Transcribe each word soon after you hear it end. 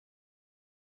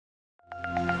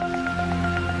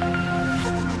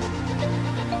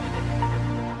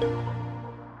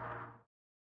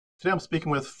Today I'm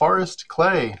speaking with Forrest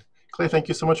Clay. Clay, thank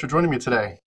you so much for joining me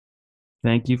today.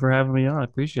 Thank you for having me on. I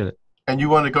appreciate it. And you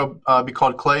want to go be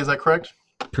called Clay, is that correct?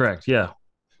 Correct. Yeah.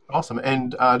 Awesome.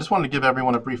 And I just wanted to give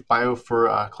everyone a brief bio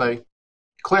for Clay.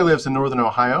 Clay lives in Northern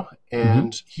Ohio, hmm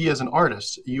and he is an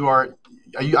artist.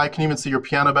 I can even see your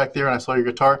piano back there, and I saw your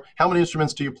guitar. How many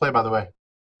instruments do you play, by the way?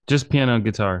 Just piano and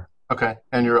guitar. Okay,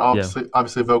 and you're Yeah.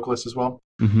 obviously a vocalist as well.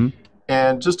 hmm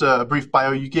And just a brief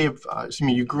bio, you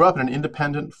grew up in an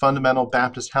independent, fundamental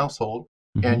Baptist household,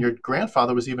 and hmm your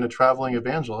grandfather was even a traveling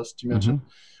evangelist, you mentioned, hmm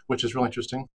which is really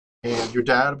interesting. And your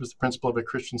dad was the principal of a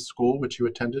Christian school, which you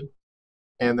attended.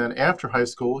 And then after high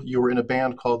school, you were in a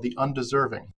band called The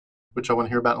Undeserving, which I want to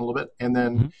hear about in a little bit. And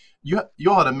then hmm you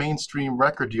all had a mainstream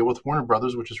record deal with Warner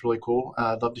Brothers, which is really cool.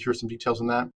 I'd love to hear some details on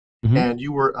that. hmm And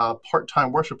you were a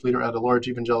part-time worship leader at a large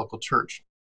evangelical church.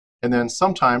 And then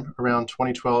sometime around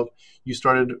 2012, you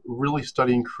started really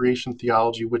studying creation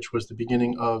theology, which was the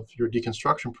beginning of your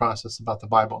deconstruction process about the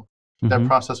Bible. That hmm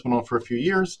process went on for a few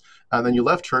years, and then you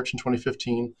left church in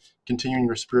 2015, continuing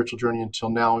your spiritual journey until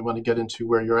now. We want to get into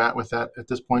where you're at with that at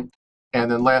this point. And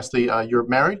then lastly, you're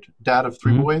married, dad of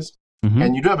three hmm boys, hmm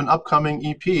and you do have an upcoming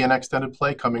EP, an extended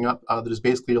play coming up that is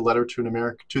basically a letter to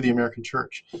the American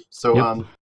church. So Yep.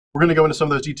 we're going to go into some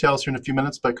of those details here in a few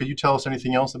minutes, but could you tell us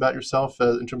anything else about yourself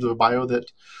in terms of a bio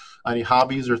any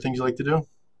hobbies or things you like to do?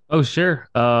 Oh, sure.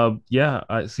 Yeah.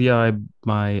 I see. I'm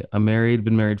married.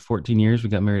 Been married 14 years. We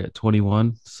got married at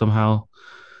 21. Somehow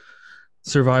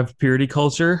survived purity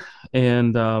culture,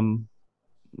 and I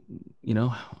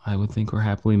would think we're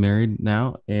happily married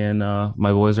now. And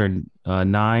my boys are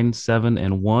 9, 7,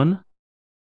 and 1,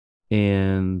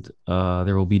 and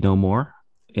there will be no more.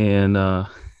 And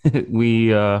like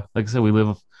I said, we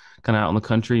live kind of out in the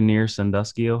country near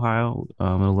Sandusky, Ohio, in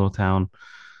a little town.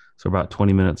 So about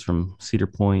 20 minutes from Cedar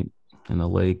Point and the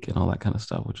lake and all that kind of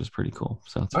stuff, which is pretty cool.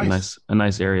 So it's Nice. a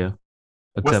nice area,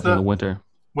 What's except in the that? winter.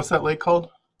 What's that lake called?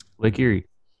 Lake Erie.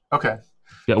 Okay,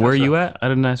 Yeah, where are gotcha. you at? I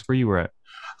didn't ask where you were at.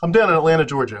 I'm down in Atlanta,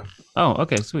 Georgia. Oh,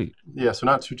 okay, sweet. Yeah, so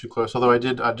not too close. Although I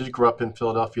did grow up in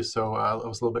Philadelphia, so I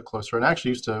was a little bit closer. And I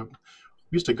actually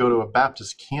used to go to a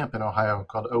Baptist camp in Ohio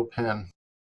called OPEN,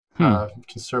 Hmm.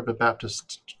 Conservative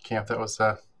Baptist camp.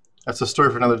 That's a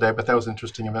story for another day, but that was an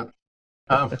interesting event.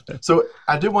 So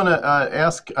I did want to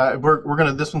ask. We're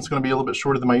gonna This one's gonna be a little bit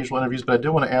shorter than my usual interviews, but I did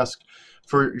want to ask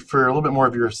for a little bit more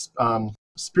of your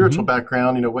spiritual hmm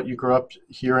background. You know what you grew up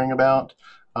hearing about,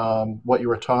 what you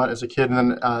were taught as a kid, and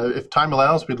then if time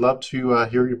allows, we'd love to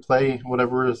hear you play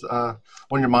whatever is on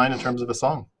your mind in terms of a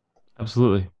song.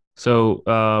 Absolutely. So,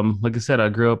 like I said, I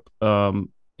grew up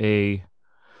a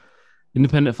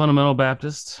independent fundamental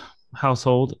Baptist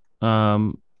household.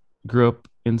 Grew up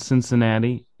in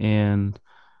Cincinnati, and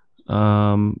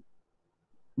um,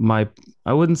 my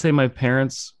I wouldn't say my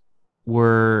parents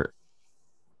were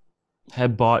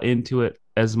had bought into it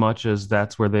as much as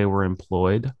that's where they were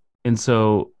employed. And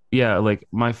so, yeah, like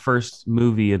my first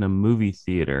movie in a movie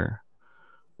theater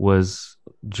was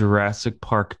Jurassic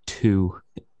Park 2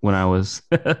 when I was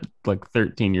like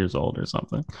 13 years old or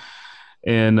something.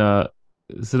 And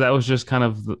so that was just kind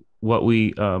of what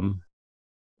we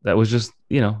that was just,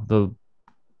 the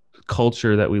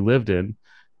culture that we lived in.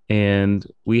 And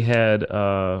we had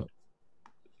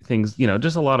things,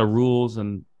 just a lot of rules.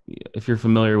 And if you're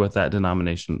familiar with that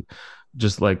denomination,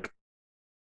 just like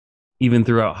even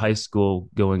throughout high school,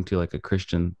 going to like the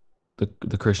Christian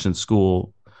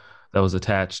school that was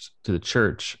attached to the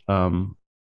church. I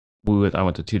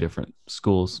went to two different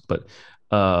schools, but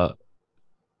uh,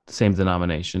 same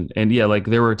denomination. And yeah, like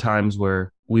there were times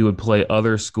where we would play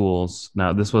other schools.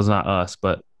 Now, this was not us,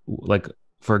 but like,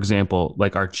 for example,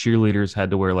 like our cheerleaders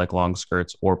had to wear like long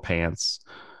skirts or pants.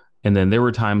 And then there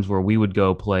were times where we would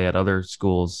go play at other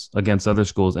schools against other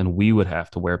schools, and we would have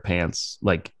to wear pants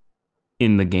like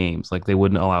in the games. Like they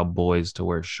wouldn't allow boys to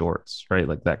wear shorts, right?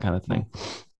 Like that kind of Hmm. thing.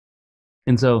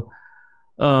 And so,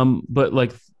 but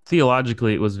like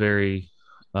theologically, it was very,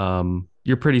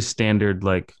 you're pretty standard,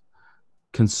 like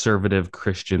conservative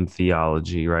Christian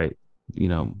theology, right? You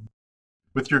know,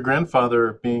 With your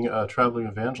grandfather being a traveling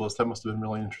evangelist, that must have been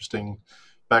really interesting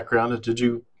background. Did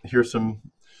you hear some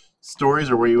stories,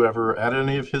 or were you ever at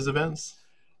any of his events?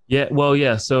 yeah, well,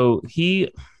 yeah. So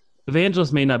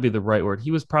evangelist may not be the right word.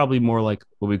 He was probably more like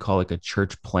what we call like a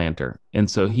church planter.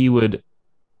 And so he would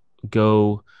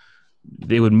go,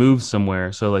 they would move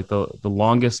somewhere. So like the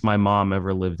longest my mom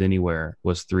ever lived anywhere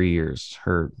was 3 years,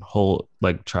 her whole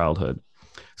like childhood.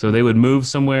 So they would move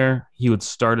somewhere. He would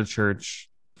start a church,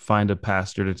 find a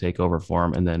pastor to take over for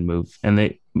him, and then move. And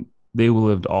they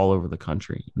lived all over the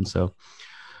country. And so,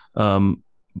 um,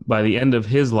 by the end of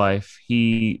his life,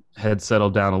 he had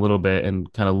settled down a little bit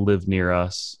and kind of lived near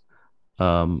us.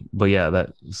 But yeah,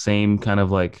 that same kind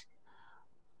of like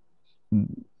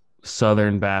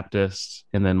Southern Baptist,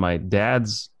 and then my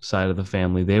dad's side of the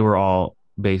family, they were all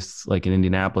based like in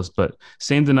Indianapolis, but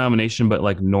same denomination, but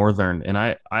like Northern. And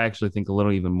I actually think a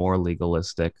little even more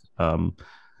legalistic. Hmm.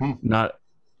 Not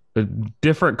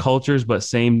different cultures, but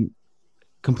same,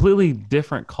 completely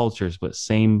different cultures, but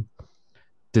same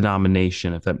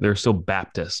denomination. If that they're still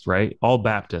Baptist, right? All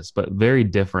Baptist, but very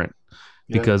different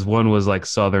Yeah. because one was like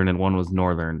Southern and one was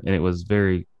Northern, and it was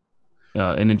very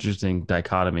an interesting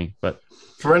dichotomy. But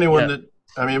For anyone yeah, that,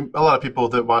 I mean, a lot of people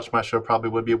that watch my show probably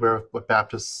would be aware of what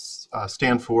Baptists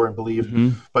stand for and believe.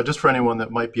 mhm. But just for anyone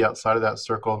that might be outside of that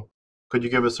circle, could you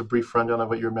give us a brief rundown of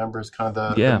what you remember as kind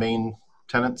of the Yeah, main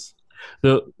tenets?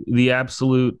 the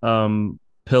absolute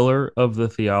pillar of the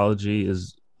theology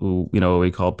is what we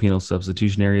call penal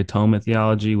substitutionary atonement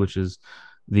theology, which is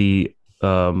the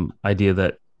idea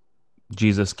that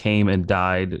Jesus came and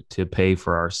died to pay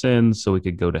for our sins so we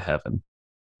could go to heaven.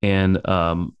 And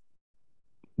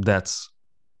that's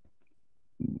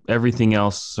everything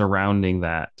else surrounding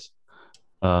that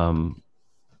um,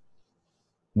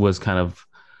 was kind of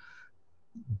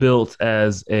built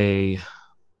as a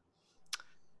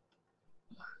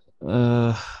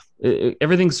uh,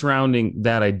 everything surrounding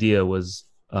that idea was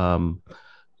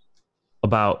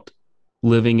about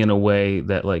living in a way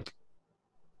that like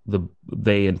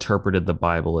they interpreted the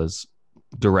Bible as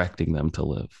directing them to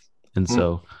live. And Hmm.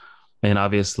 so, and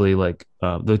obviously like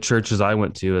the churches I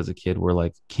went to as a kid were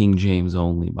like King James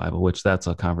only Bible, which that's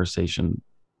a conversation,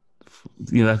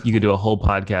 you could do a whole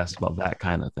podcast about that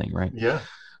kind of thing, right? Yeah,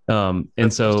 And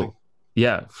that's interesting. so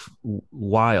yeah,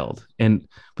 wild. And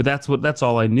but that's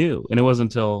all I knew. And it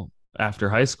wasn't until after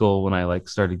high school when I like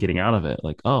started getting out of it,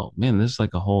 like, oh man, there's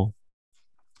like a whole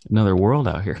another world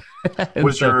out here. And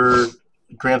Was so your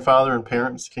grandfather and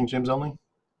parents King James only?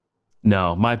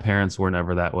 no, my parents were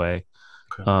never that way.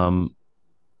 Okay. Um,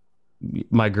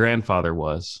 my grandfather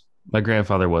was. My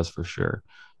grandfather was for sure.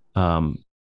 Um,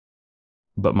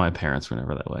 but my parents were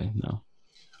never that way. No.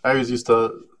 I always used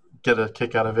to get a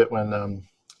kick out of it when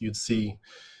you'd see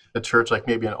a church, like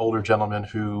maybe an older gentleman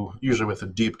who, usually with a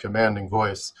deep, commanding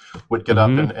voice, would get up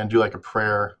Mm-hmm. and do like a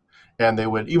prayer. And they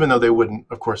would, even though they wouldn't,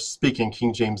 of course, speaking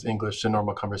King James English in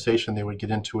normal conversation, they would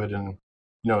get into it and,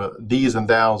 these and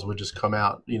thous would just come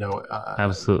out,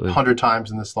 Absolutely. 100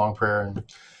 times in this long prayer. And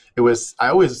it was,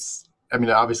 I mean,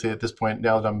 obviously at this point,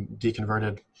 now that I'm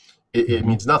deconverted, it Mm-hmm.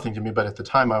 means nothing to me. But at the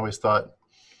time, I always thought,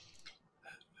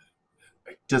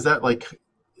 does that like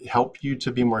help you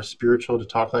to be more spiritual to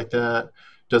talk like that?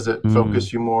 Does it Mm.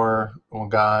 focus you more on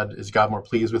God? Is God more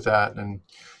pleased with that? And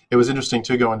it was interesting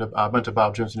too. I went to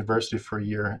Bob Jones University for a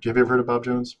year. Have you ever heard of Bob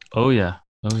Jones? Oh yeah.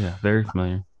 Oh yeah. Very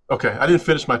familiar. Okay, I didn't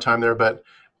finish my time there, but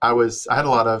I had a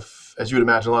lot of, as you would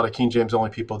imagine, a lot of King James only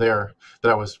people there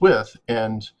that I was with,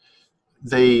 and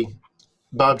they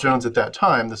Bob Jones at that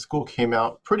time, the school came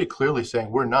out pretty clearly saying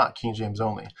we're not King James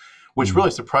only, which Mm.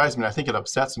 really surprised me. I think it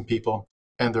upset some people.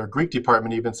 And their Greek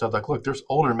department even said, like, look, there's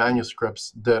older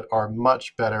manuscripts that are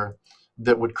much better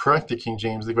that would correct the King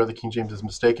James, where the King James is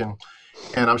mistaken.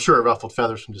 And I'm sure it ruffled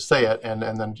feathers from to say it. And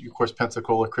then of course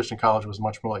Pensacola Christian College was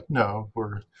much more like, no,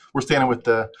 we're standing with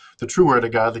the true word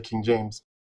of God, the King James.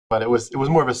 But it was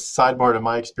more of a sidebar to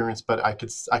my experience, but I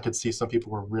could see some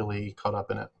people were really caught up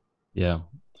in it. Yeah.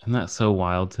 And that's so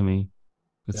wild to me.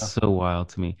 It's Yeah. so wild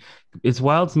to me. It's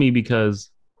wild to me because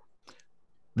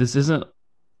this isn't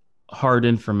hard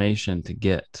information to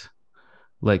get.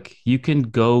 Like you can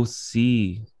go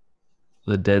see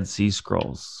the Dead Sea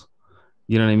Scrolls.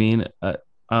 You know what I mean?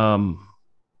 Um,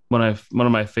 one of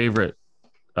my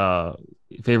uh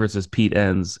favorites is Pete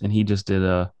Enns, and he just did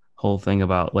a whole thing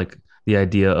about like the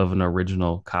idea of an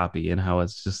original copy and how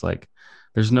it's just like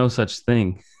there's no such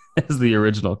thing as the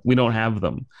original. We don't have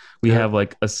them. We Yeah. have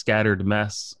like a scattered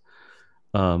mess.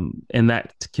 And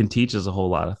that can teach us a whole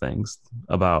lot of things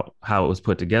about how it was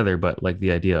put together, but like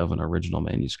the idea of an original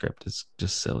manuscript is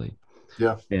just silly.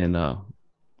 Yeah. And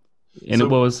it So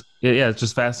was yeah, it's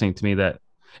just fascinating to me that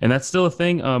and that's still a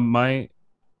thing.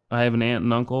 I have an aunt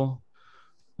and uncle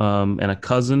and a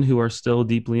cousin who are still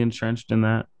deeply entrenched in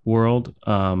that world.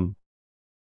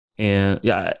 And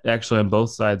yeah, actually, on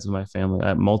both sides of my family, I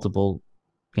have multiple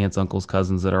aunts, uncles,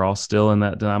 cousins that are all still in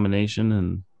that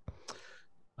denomination,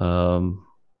 and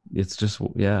it's just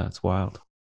yeah, it's wild.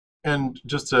 And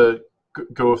just to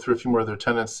go through a few more of their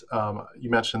tenets, you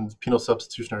mentioned penal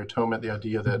substitutionary atonement, the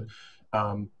idea that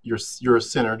you're a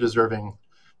sinner deserving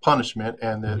punishment,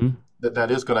 and that Mm-hmm.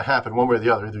 that is going to happen one way or the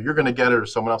other. Either you're going to get it or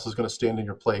someone else is going to stand in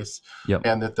your place. Yep.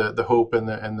 And that the hope and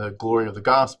the glory of the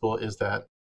gospel is that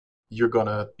you're going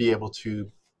to be able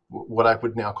to, what I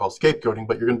would now call scapegoating,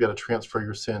 but you're going to be able to transfer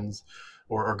your sins,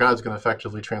 or God's going to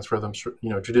effectively transfer them,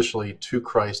 judicially to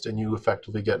Christ, and you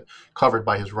effectively get covered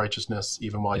by his righteousness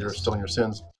even while you're still in your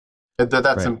sins. And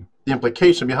that's Right. the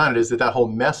implication behind it is that whole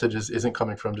message isn't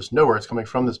coming from just nowhere. It's coming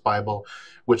from this Bible,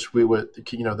 which we would,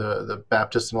 the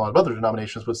Baptists and a lot of other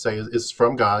denominations would say is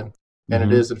from God, and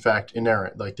it is in fact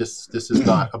inerrant. Like this is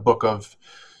not a book of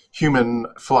human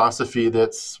philosophy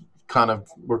that's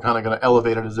we're kind of going to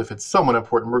elevate it as if it's somewhat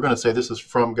important. We're going to say this is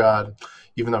from God,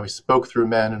 even though he spoke through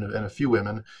men and a few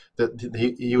women,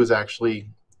 that he was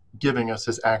actually giving us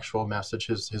his actual message,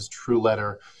 his true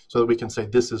letter, so that we can say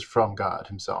this is from God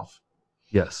himself.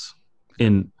 Yes.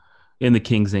 In the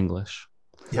King's English.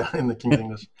 Yeah, in the King's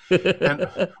English. And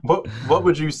what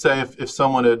would you say if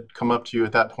someone had come up to you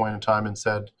at that point in time and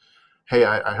said, hey,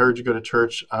 I heard you go to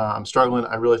church. I'm struggling.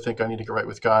 I really think I need to get right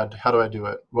with God. How do I do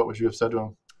it? What would you have said to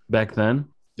him? Back then?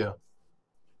 Yeah.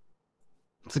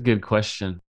 That's a good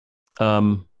question.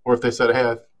 Or if they said,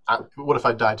 hey, what if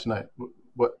I died tonight?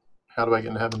 How do I get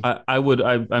into heaven?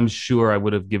 I'm sure I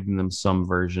would have given them some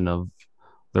version of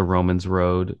the Romans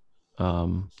road.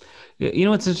 What's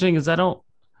interesting is I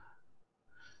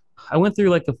went through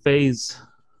like a phase,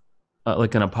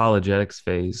 like an apologetics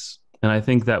phase. And I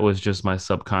think that was just my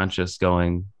subconscious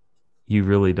going, you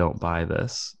really don't buy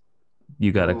this.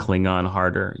 You got to cling on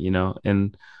harder,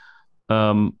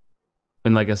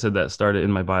 and like I said, that started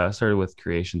in my bio. I started with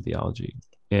creation theology,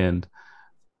 and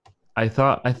I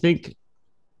think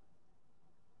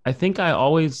I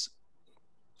always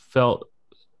felt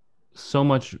so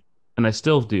much, and I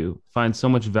still do find so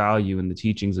much value in the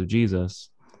teachings of Jesus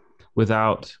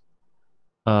without,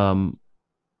 I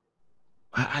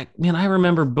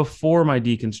remember before my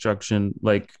deconstruction,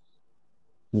 like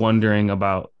wondering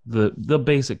about the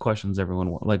basic questions everyone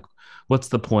wants, like what's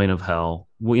the point of hell?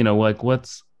 Like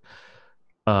what's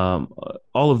all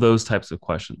of those types of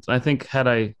questions. I think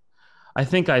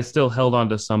I still held on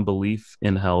to some belief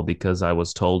in hell because I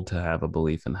was told to have a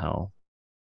belief in hell.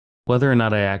 Whether or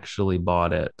not I actually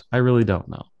bought it, I really don't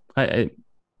know.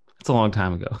 It's a long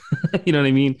time ago. You know what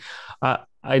I mean?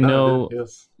 I know.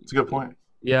 Yes, it's a good point.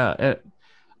 Yeah,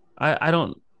 I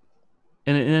don't.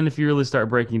 And if you really start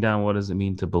breaking down what does it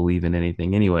mean to believe in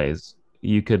anything, anyways,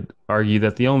 you could argue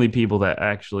that the only people that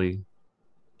actually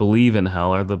believe in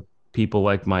hell are the people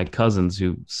like my cousins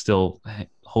who still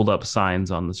hold up signs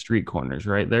on the street corners,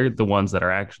 right? They're the ones that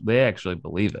they actually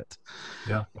believe it.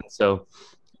 Yeah. So,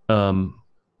 so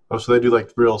they do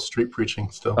like real street preaching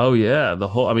still. Oh yeah,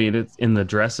 it's in the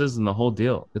dresses and the whole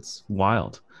deal. It's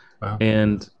wild. Wow.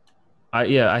 And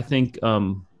I think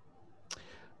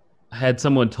had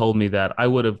someone told me that, I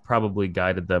would have probably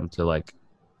guided them to like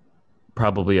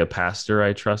probably a pastor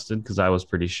I trusted, because I was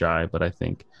pretty shy. But I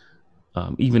think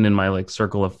even in my like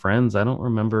circle of friends, I don't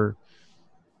remember,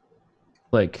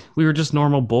 like we were just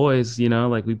normal boys,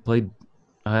 like we played,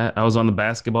 I was on the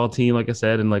basketball team, like I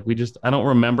said, and like I don't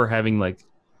remember having like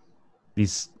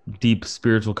these deep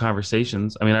spiritual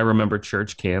conversations. I mean, I remember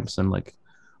church camps and like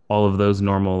all of those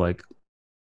normal like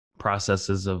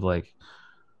processes of like,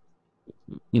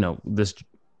 this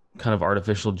kind of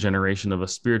artificial generation of a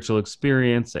spiritual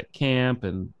experience at camp.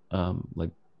 And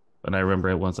and I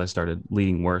remember once I started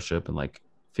leading worship and like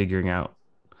figuring out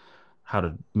how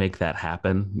to make that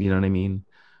happen, you know what I mean?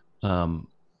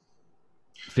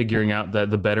 Figuring out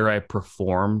that the better I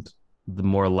performed, the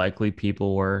more likely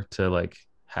people were to like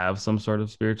have some sort of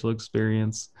spiritual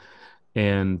experience.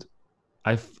 And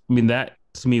I mean, that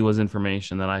to me was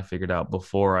information that I figured out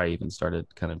before I even started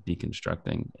kind of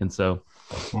deconstructing. And so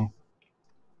I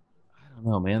don't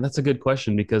know, man, that's a good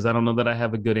question, because I don't know that I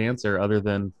have a good answer other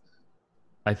than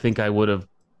I think I would have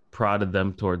prodded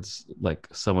them towards like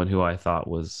someone who I thought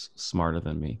was smarter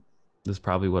than me. This is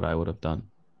probably what I would have done.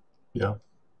 Yeah.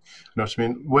 I know what you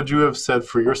mean. Would you have said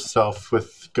for yourself,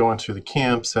 with going to the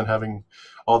camps and having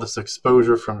all this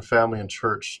exposure from family and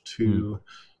church to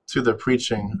the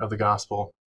preaching of the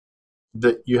gospel,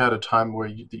 that you had a time where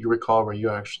that you recall where you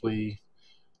actually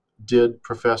did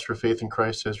profess your faith in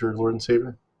Christ as your Lord and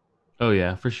Savior? Oh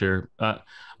yeah, for sure. I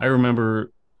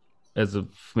remember as a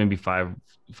maybe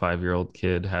five-year-old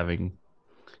kid having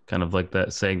kind of like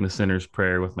that saying the sinner's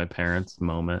prayer with my parents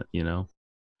moment,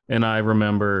 and I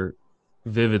remember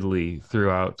vividly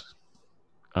throughout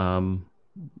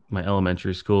my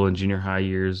elementary school and junior high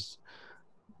years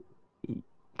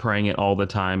praying it all the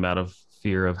time out of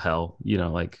fear of hell,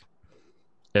 like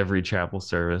every chapel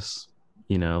service,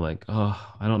 like,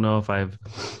 oh, I don't know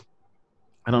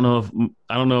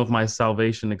I don't know if my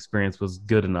salvation experience was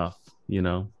good enough, you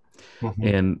know, Hmm.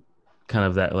 and kind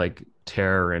of that like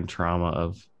terror and trauma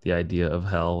of the idea of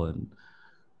hell and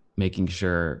making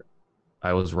sure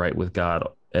I was right with God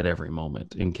at every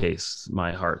moment in case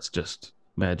my heart's just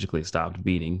magically stopped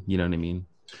beating. You know what I mean?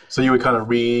 So you would kind of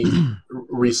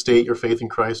restate your faith in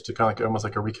Christ to kind of like almost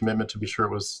like a recommitment to be sure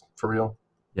it was for real.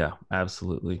 Yeah,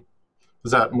 absolutely.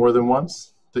 Was that more than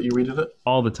once that you redid it?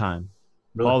 All the time.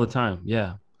 Really? All the time.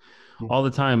 Yeah. Hmm. All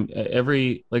the time.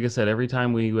 Like I said, every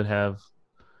time we would have,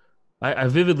 I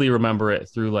vividly remember it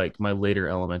through like my later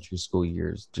elementary school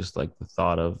years, just like the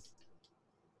thought of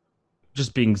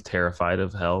just being terrified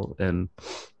of hell and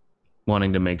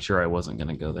wanting to make sure I wasn't going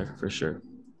to go there for sure.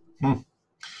 Hmm.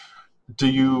 Do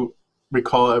you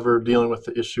recall ever dealing with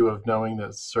the issue of knowing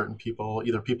that certain people,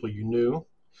 either people you knew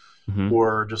Hmm.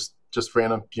 or just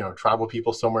random, tribal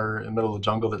people somewhere in the middle of the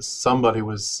jungle, that somebody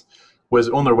was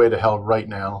on their way to hell right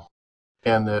now,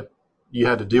 and that you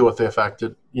had to deal with the fact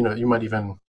that you might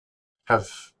even have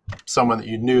someone that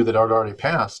you knew that had already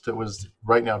passed that was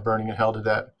right now burning in hell? Did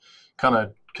that kind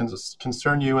of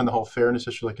concern you in the whole fairness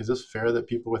issue? Like, is this fair that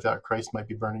people without Christ might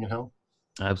be burning in hell?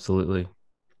 Absolutely.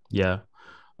 Yeah.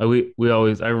 We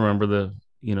always, I remember the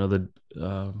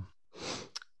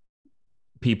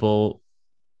people,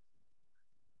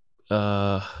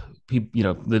 uh,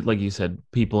 people, like you said,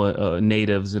 people,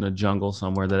 natives in a jungle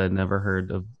somewhere that had never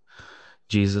heard of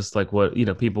Jesus, like what,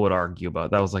 people would argue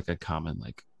about. That was like a common,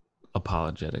 like,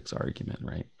 apologetics argument,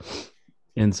 right?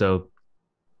 And so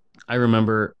I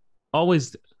remember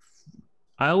always,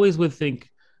 I always would think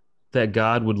that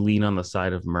God would lean on the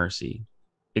side of mercy,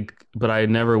 but I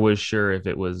never was sure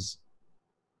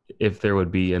if there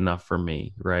would be enough for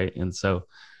me, right? And so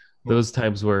Hmm. those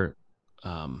times were,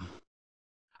 I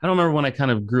don't remember when I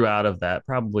kind of grew out of that.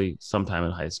 Probably sometime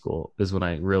in high school is when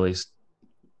I really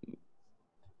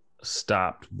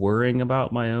stopped worrying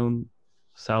about my own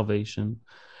salvation.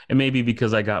 And maybe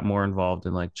because I got more involved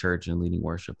in like church and leading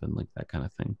worship and like that kind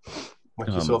of thing. Like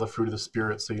you saw Um, the fruit of the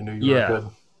spirit, so you knew you were yeah, good.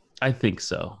 I think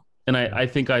so. And Yeah. I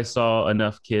think I saw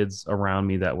enough kids around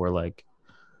me that were like,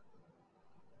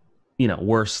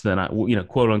 worse than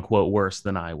quote unquote, worse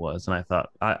than I was. And I thought,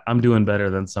 I'm doing better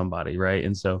than somebody. Right.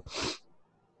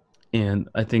 And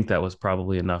I think that was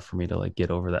probably enough for me to like get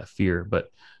over that fear.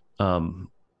 But um,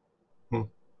 Hmm.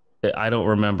 I don't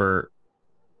remember,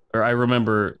 or I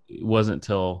remember it wasn't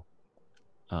till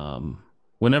um,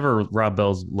 whenever Rob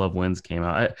Bell's Love Wins came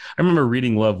out. I remember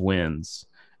reading Love Wins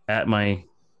at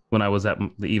when I was at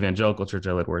the evangelical church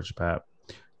I led worship at.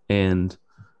 And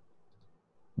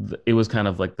it was kind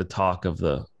of like the talk of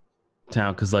the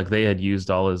town because like they had used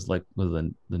all his like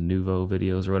the Nouveau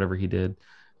videos or whatever he did,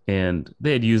 and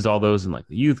they had used all those in like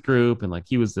the youth group, and like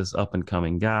he was this up and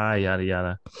coming guy, yada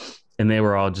yada, and they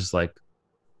were all just like,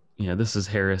 this is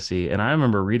heresy. And I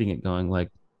remember reading it going like,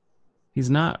 he's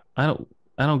not. I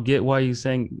don't get why he's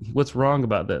saying what's wrong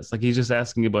about this. Like he's just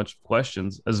asking a bunch of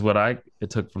questions, is what I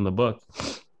took from the book,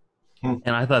 Hmm.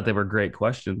 and I thought they were great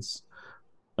questions.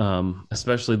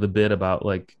 Especially the bit about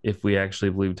like if we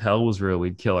actually believed hell was real,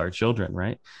 we'd kill our children,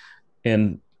 right?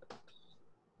 And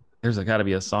there's got to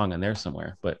be a song in there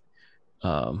somewhere, but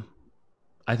um,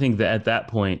 I think that at that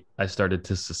point I started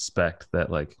to suspect that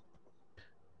like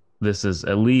this is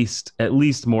at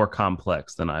least more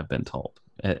complex than I've been told.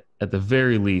 At the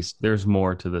very least, there's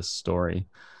more to this story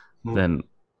Hmm.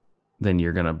 than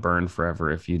you're gonna burn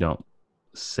forever if you don't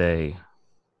say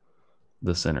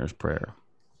the sinner's prayer.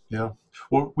 Yeah.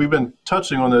 Well, we've been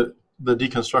touching on the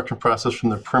deconstruction process from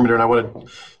the perimeter, and I want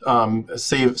to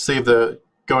save the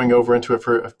going over into it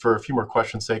for a few more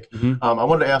questions' sake. Mm-hmm. I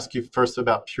wanted to ask you first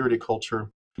about purity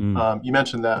culture. Mm. You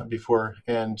mentioned that before,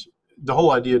 and the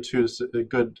whole idea too is a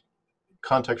good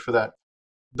context for that.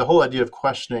 The whole idea of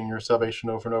questioning your salvation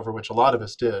over and over, which a lot of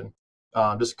us did,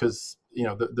 just because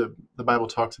the Bible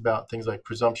talks about things like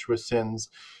presumptuous sins,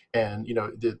 and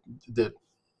that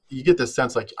you get this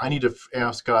sense like I need to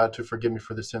ask God to forgive me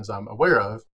for the sins I'm aware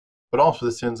of, but also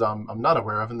the sins I'm not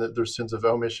aware of, and that there's sins of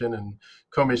omission and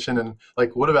commission, and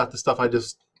like what about the stuff I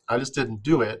just didn't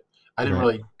do it. I didn't Right.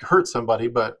 really hurt somebody,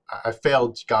 but I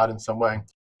failed God in some way,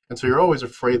 and so you're always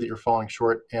afraid that you're falling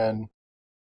short. And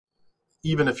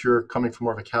even if you're coming from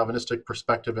more of a Calvinistic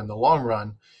perspective in the long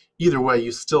run, either way,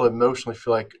 you still emotionally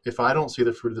feel like if I don't see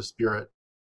the fruit of the Spirit,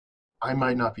 I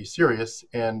might not be serious.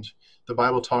 And the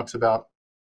Bible talks about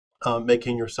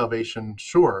making your salvation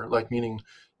sure, like meaning,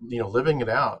 living it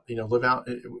out, live out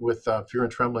with fear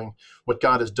and trembling what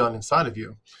God has done inside of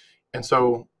you. And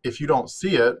so if you don't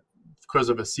see it because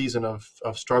of a season of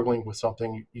struggling with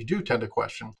something, you do tend to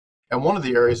question. And one of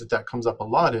the areas that comes up a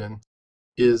lot in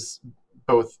is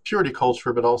both purity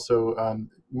culture, but also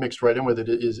mixed right in with it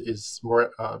is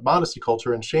more modesty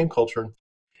culture and shame culture,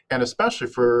 and especially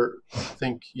for I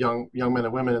think young men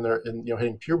and women in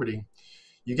hitting puberty,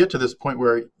 you get to this point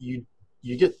where you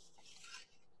get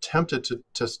tempted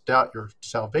to doubt your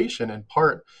salvation, in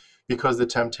part because the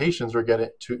temptations are getting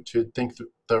to think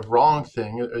the wrong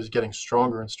thing is getting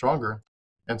stronger and stronger.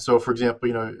 And so, for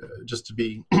example, just to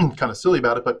be kind of silly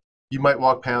about it, but you might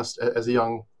walk past, as a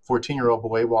young 14-year-old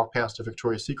boy, walk past a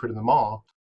Victoria's Secret in the mall,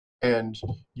 and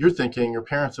you're thinking your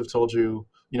parents have told you,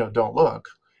 don't look,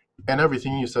 and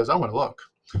everything you says, I'm going to look,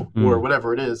 or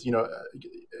whatever it is. A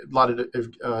lot of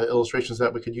illustrations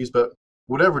that we could use, but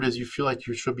whatever it is, you feel like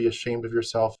you should be ashamed of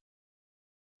yourself,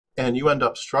 and you end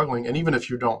up struggling. And even if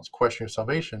you don't question your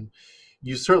salvation,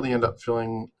 you certainly end up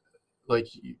feeling like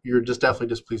you're just definitely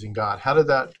displeasing God. How did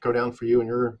that go down for you in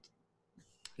your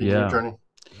journey?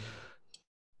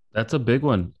 That's a big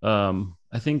one.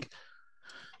 I think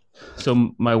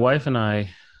so. My wife and I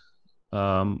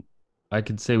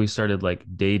could say we started like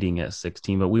dating at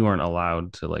 16, but we weren't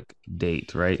allowed to like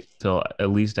date, right? Till at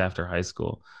least after high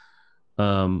school.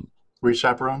 Were you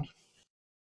chaperoned?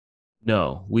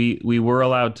 No, we were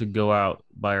allowed to go out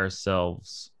by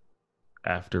ourselves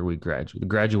after we graduated. The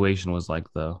graduation was like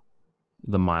the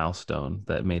milestone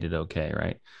that made it okay,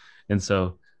 right? And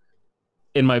so,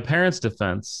 in my parents'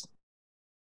 defense,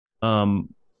 they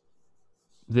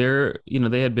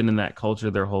had been in that culture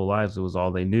their whole lives. It was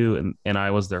all they knew, and I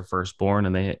was their firstborn,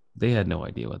 and they had no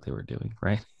idea what they were doing,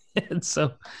 right? And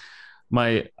so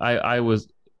I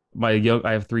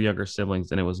have three younger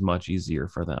siblings, and it was much easier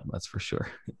for them, that's for sure.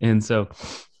 And so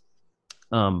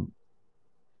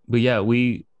but yeah,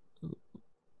 we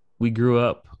grew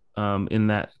up in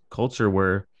that culture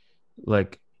where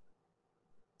like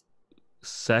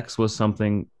sex was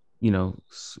something,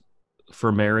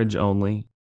 for marriage only,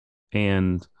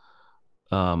 and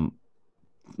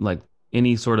like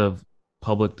any sort of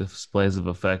public displays of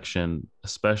affection,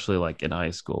 especially like in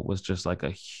high school, was just like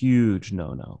a huge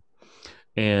no.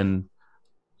 And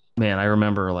man, I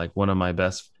remember like one of my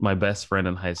best friend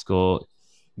in high school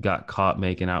got caught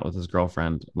making out with his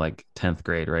girlfriend like 10th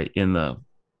grade, right in the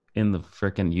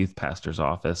freaking youth pastor's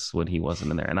office when he wasn't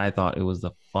in there. And I thought it was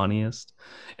the funniest.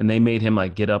 And they made him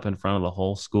like get up in front of the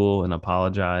whole school and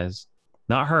apologize.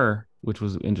 Not her, which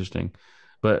was interesting,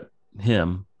 but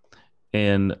him,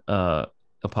 and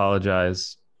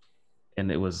apologize. And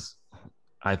it was,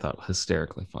 I thought,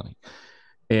 hysterically funny.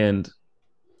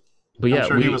 But yeah, I'm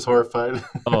sure he was horrified.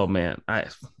 Oh man,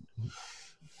 it's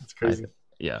crazy.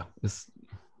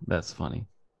 That's funny.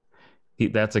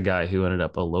 That's a guy who ended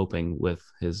up eloping with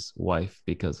his wife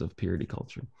because of purity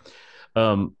culture.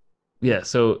 Yeah.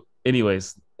 So,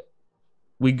 anyways,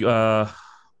 man,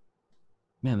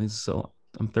 this is so.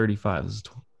 I'm 35. This is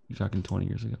you're talking 20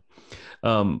 years ago.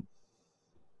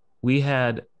 We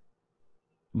had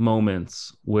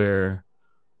moments where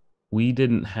we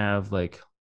didn't have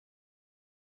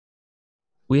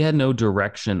we had no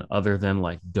direction other than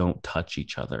like don't touch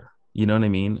each other. You know what I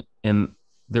mean? And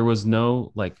there was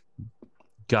no like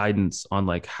guidance on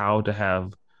like how to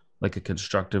have like a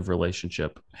constructive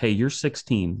relationship. Hey, you're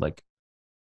 16. Like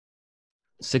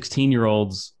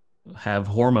 16-year-olds have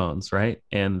hormones, right?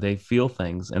 And they feel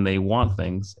things and they want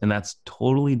things, and that's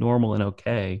totally normal and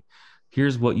okay.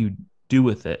 Here's what you do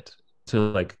with it to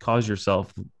like cause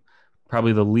yourself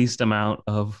probably the least amount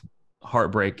of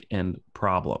heartbreak and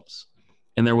problems.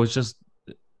 And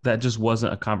that just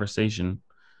wasn't a conversation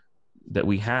that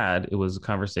we had. It was a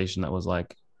conversation that was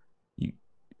like,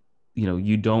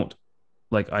 you don't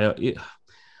like, I don't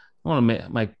want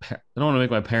to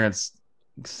make my parents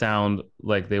sound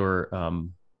like they were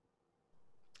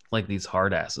like these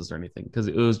hard asses or anything, because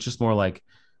it was just more like,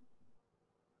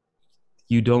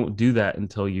 you don't do that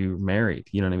until you're married.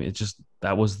 You know what I mean? It's just,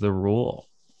 that was the rule.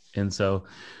 And so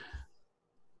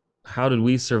how did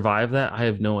we survive that? I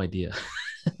have no idea.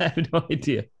 I have no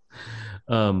idea.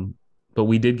 But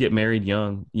we did get married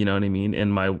young, you know what I mean?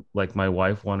 And my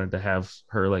wife wanted to have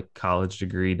her like college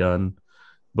degree done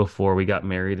before we got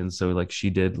married. And so like she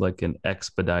did like an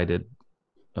expedited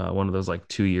one of those like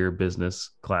 2-year business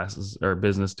classes or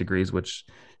business degrees, which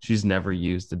she's never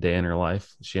used a day in her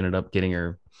life. She ended up getting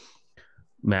her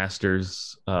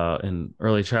master's in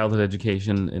early childhood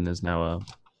education and is now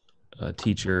a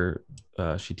teacher.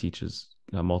 She teaches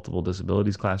a multiple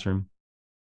disabilities classroom.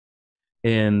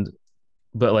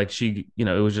 But like she, it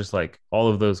was just like all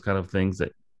of those kind of things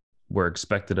that were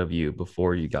expected of you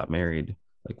before you got married.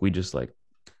 Like we just like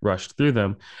rushed through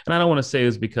them. And I don't want to say it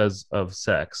was because of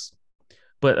sex,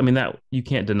 but I mean, that you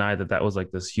can't deny that was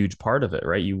like this huge part of it,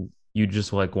 right? You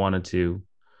just like wanted to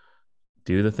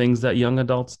do the things that young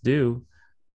adults do.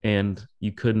 and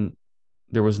you couldn't.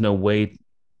 There was no way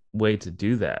to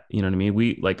do that. You know what I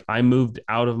mean? I moved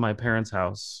out of my parents'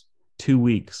 house 2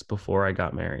 weeks before I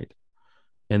got married,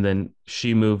 and then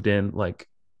she moved in like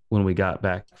when we got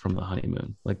back from the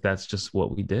honeymoon. Like that's just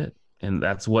what we did, and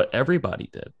that's what everybody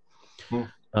did.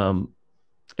 Hmm.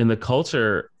 In the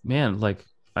culture, man, like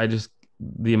I just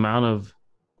the amount of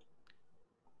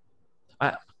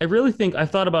I really think I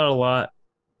thought about it a lot.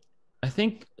 I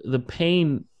think the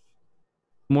pain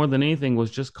more than anything was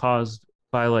just caused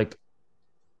by like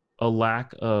a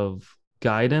lack of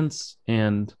guidance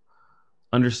and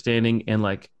understanding, and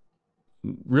like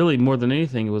really more than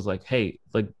anything it was like, hey,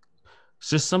 like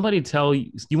just somebody tell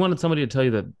you, you wanted somebody to tell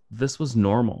you that this was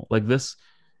normal, like this,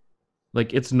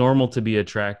 like it's normal to be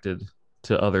attracted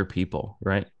to other people,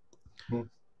 right?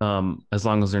 Hmm. As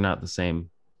long as they're not the same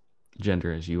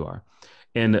gender as you are.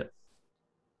 And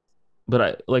but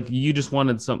I like you just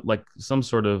wanted some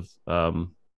sort of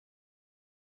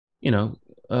you know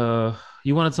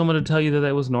you wanted someone to tell you that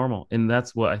that was normal, and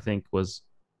that's what I think was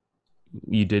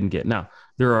you didn't get. Now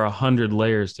there are 100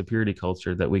 layers to purity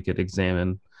culture that we could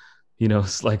examine,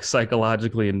 like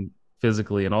psychologically and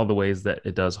physically and all the ways that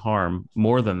it does harm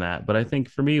more than that. But I think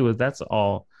for me was that's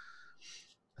all.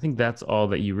 I think that's all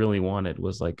that you really wanted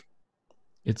was like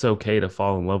it's okay to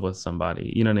fall in love with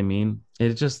somebody. You know what I mean?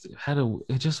 It just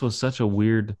was such a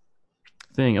weird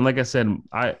thing. And like I said,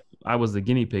 I was the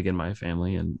guinea pig in my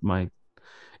family, and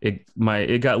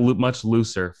it got much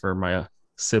looser for my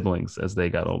siblings as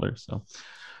they got older. So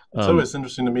it's always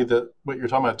interesting to me that what you're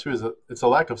talking about too is that it's a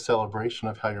lack of celebration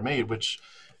of how you're made, which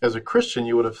as a Christian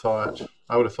I would have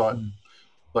thought,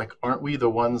 like, aren't we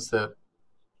the ones that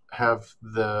have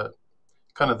the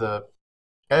kind of the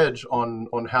edge on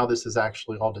how this is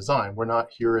actually all designed? We're not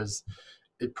here as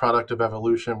a product of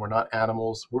evolution. We're not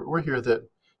animals. We're here that,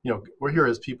 we're here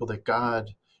as people that God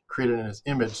created in his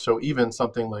image. So even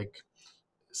something like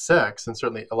sex, and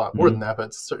certainly a lot more than that,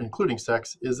 but including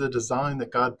sex, is a design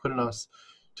that God put in us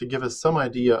to give us some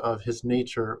idea of his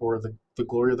nature, or the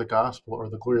glory of the gospel, or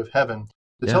the glory of heaven,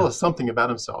 to tell us something about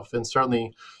himself. And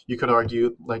certainly you could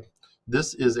argue like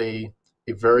this is a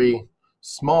very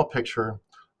small picture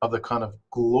of the kind of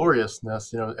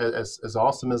gloriousness, as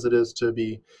awesome as it is to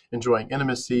be enjoying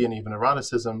intimacy and even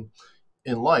eroticism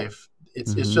in life.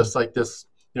 It's just like this,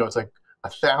 it's like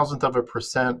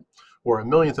 1,000% or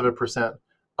 1,000,000%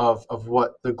 of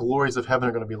what the glories of heaven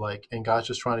are going to be like. And God's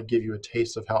just trying to give you a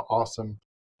taste of how awesome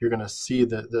you're going to see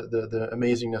the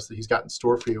amazingness that he's got in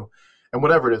store for you. And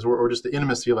whatever it is, or just the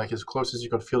intimacy, like as close as you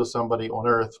can feel to somebody on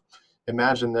earth.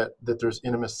 Imagine that there's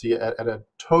intimacy at a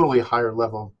totally higher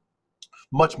level,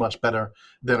 much, much better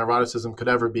than eroticism could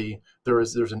ever be.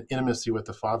 There's an intimacy with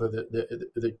the Father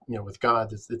that with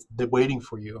God that's waiting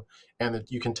for you, and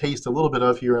that you can taste a little bit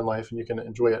of here in life, and you can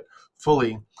enjoy it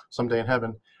fully someday in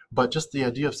heaven. But just the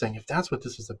idea of saying, if that's what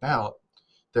this is about,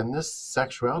 then this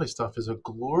sexuality stuff is a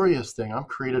glorious thing. I'm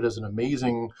created as an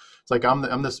amazing. It's like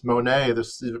I'm this Monet,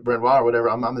 this Renoir, or whatever.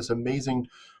 I'm this amazing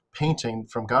painting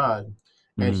from God,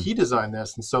 and he designed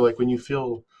this. And so, like, when you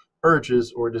feel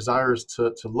urges or desires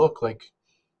to look, like,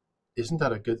 isn't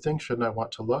that a good thing? Shouldn't I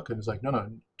want to look? And it's like, no,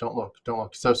 don't look.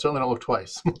 So certainly don't look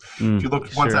twice. If you look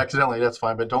once accidentally, that's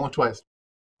fine, but don't look twice.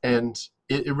 And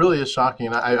it really is shocking.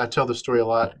 And I tell this story a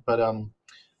lot, but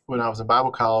when I was in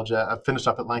Bible college, I finished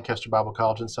up at Lancaster Bible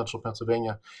College in central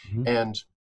Pennsylvania, and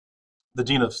the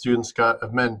dean of students got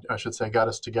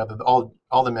us together,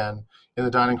 all the men, in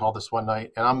the dining hall this one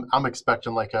night. And I'm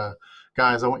expecting like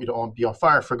guys, I want you to be on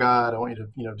fire for God. I want you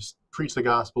to, just preach the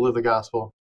gospel, live the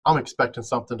gospel. I'm expecting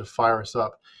something to fire us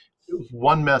up. It was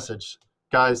one message: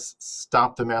 guys,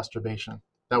 stop the masturbation.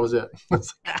 That was it.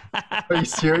 Are you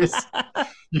serious?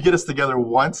 You get us together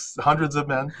once, hundreds of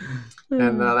men,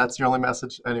 and that's your only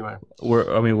message. Anyway,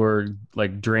 we're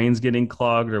like drains getting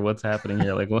clogged, or what's happening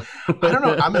here? Like, what? I don't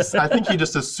know. I think he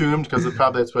just assumed, because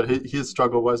that's what his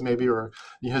struggle was, maybe, or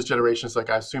his generation. It's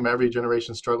like, I assume every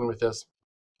generation's struggling with this,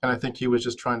 and I think he was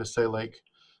just trying to say, like,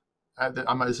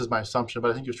 this is my assumption,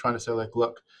 but I think he was trying to say, like,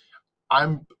 look,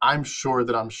 I'm sure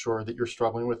that you're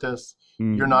struggling with this.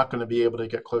 You're not going to be able to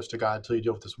get close to God until you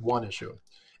deal with this one issue.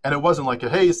 And it wasn't like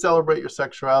hey, celebrate your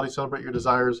sexuality, celebrate your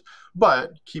desires,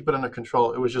 but keep it under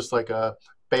control. It was just like a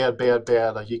bad,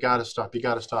 like, you got to stop.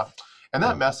 And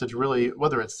that message really,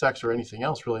 whether it's sex or anything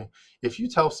else, really, if you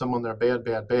tell someone they're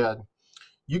bad,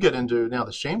 you get into now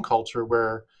the shame culture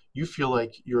where you feel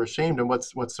like you're ashamed. And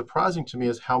what's surprising to me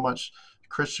is how much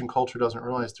Christian culture doesn't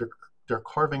realize they're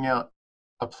carving out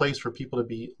a place for people to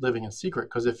be living in secret.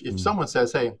 Because if someone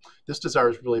says, hey, this desire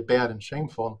is really bad and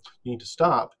shameful, you need to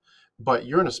stop, but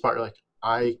you're in a spot, you're like,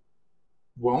 I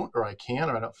won't, or I can,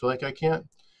 or I don't feel like I can't.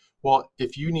 Well,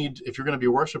 if you're going to be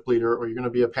a worship leader, or you're going to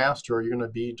be a pastor, or you're going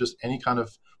to be just any kind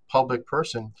of public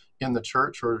person in the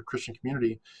church or Christian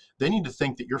community, they need to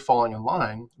think that you're falling in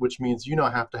line, which means you now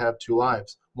have to have two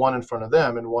lives, one in front of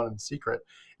them and one in secret.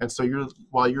 And so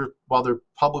while they're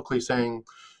publicly saying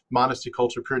modesty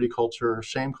culture, purity culture,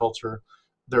 shame culture,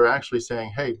 they're actually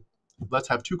saying, hey, let's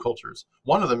have two cultures.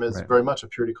 One of them is Right. very much a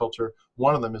purity culture.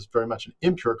 One of them is very much an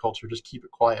impure culture. Just keep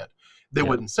it quiet. They Yeah.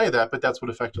 wouldn't say that, but that's what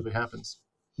effectively happens.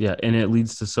 Yeah, and it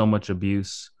leads to so much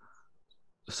abuse,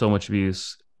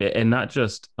 and not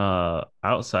just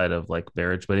outside of like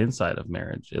marriage, but inside of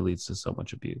marriage. It leads to so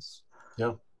much abuse.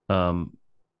 Yeah.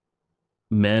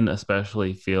 Men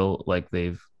especially feel like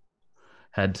they've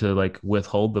had to like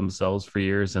withhold themselves for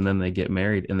years, and then they get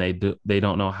married and they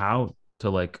don't know how to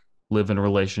like live in a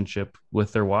relationship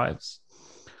with their wives.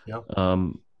 Yeah.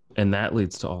 And that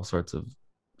leads to all sorts of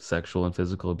sexual and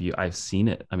physical abuse. I've seen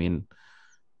it. I mean,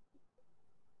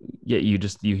 yeah,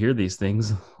 you hear these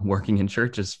things working in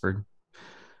churches for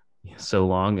so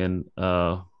long, and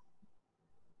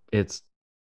it's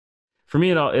for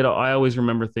me. I always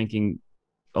remember thinking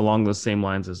along those same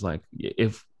lines as like,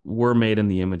 if we're made in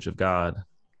the image of God,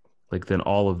 like then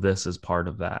all of this is part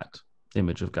of that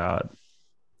image of God.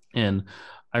 And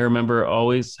I remember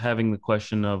always having the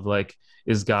question of like,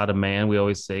 is God a man? We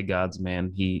always say God's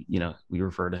man. He, we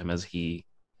refer to him as he.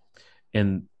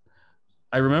 And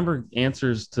I remember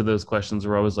answers to those questions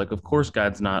were always like, of course,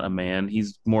 God's not a man.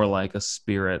 He's more like a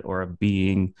spirit or a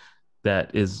being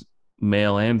that is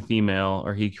male and female,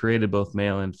 or he created both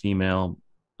male and female.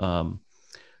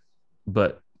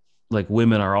 But like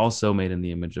women are also made in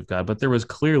the image of God. But there was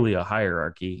clearly a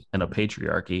hierarchy and a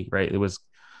patriarchy, right?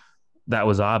 That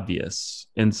was obvious.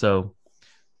 And so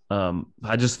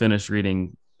I just finished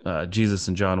reading Jesus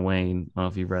and John Wayne. I don't know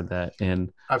if you've read that.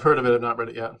 And I've heard of it. I've not read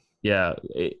it yet. Yeah,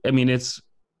 I mean, it's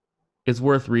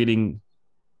worth reading.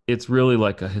 It's really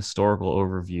like a historical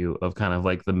overview of kind of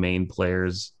like the main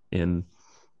players in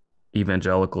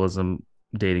evangelicalism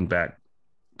dating back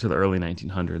to the early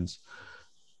 1900s.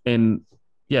 And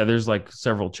yeah, there's like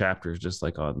several chapters just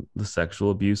like on the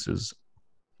sexual abuses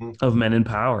of men in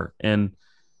power, and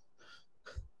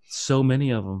so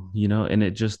many of them, and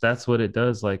it just, that's what it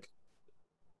does. Like,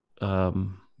 what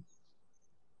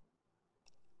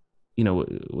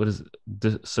is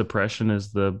suppression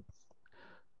is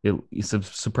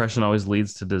suppression always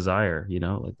leads to desire,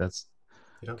 like that's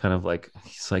kind of like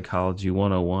psychology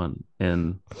 101.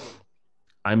 And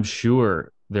I'm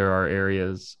sure there are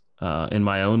areas in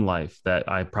my own life that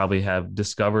I probably have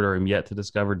discovered or am yet to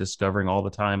discovering all the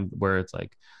time, where it's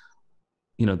like,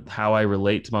 how I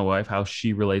relate to my wife, how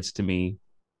she relates to me.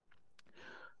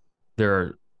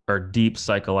 There are deep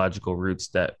psychological roots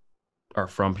that are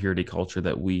from purity culture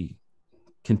that we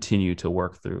continue to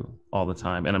work through all the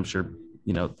time. And I'm sure,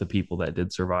 the people that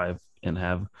did survive and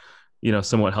have,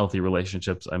 somewhat healthy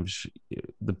relationships, I'm sure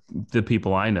the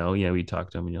people I know, we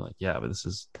talk to them and you're like, yeah, but this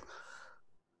is,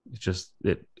 it's just,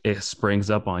 it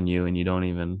springs up on you and you don't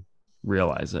even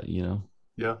realize it, Yeah.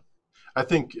 I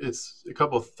think it's a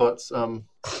couple of thoughts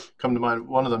come to mind.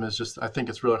 One of them is just, I think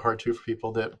it's really hard too for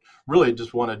people that really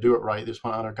just want to do it right. They just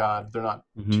want to honor God. They're not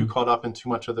too caught up in too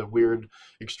much of the weird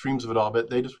extremes of it all, but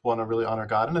they just want to really honor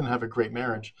God and then have a great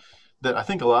marriage. That I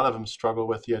think a lot of them struggle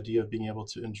with the idea of being able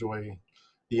to enjoy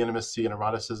the intimacy and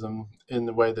eroticism in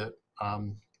the way that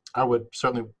I would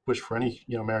certainly wish for any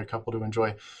married couple to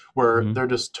enjoy, where they're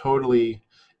just totally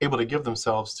able to give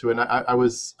themselves to it. And I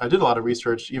did a lot of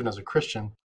research even as a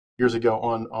Christian years ago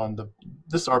on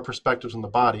our perspectives on the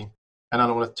body, and I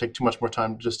don't want to take too much more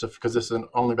time because this isn't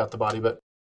only about the body, but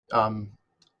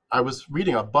I was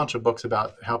reading a bunch of books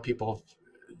about how people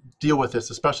deal with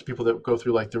this, especially people that go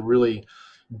through like the really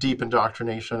deep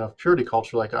indoctrination of purity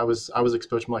culture. Like I was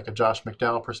exposed from like a Josh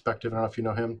McDowell perspective. I don't know if you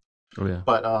know him. Oh yeah.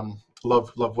 But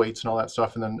love weights and all that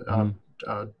stuff, and then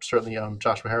certainly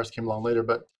Joshua Harris came along later.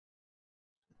 But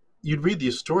you'd read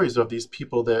these stories of these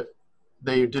people that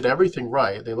they did everything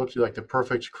right. They looked like the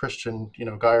perfect Christian,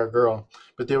 guy or girl,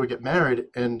 but they would get married,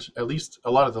 and at least a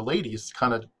lot of the ladies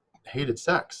kind of hated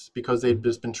sex because they'd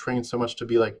just been trained so much to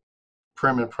be like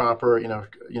prim and proper,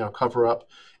 cover up.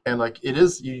 And like it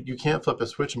is, you can't flip a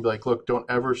switch and be like, look, don't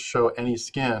ever show any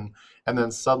skin, and then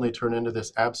suddenly turn into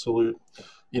this absolute,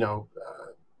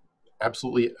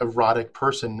 absolutely erotic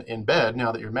person in bed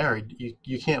now that you're married.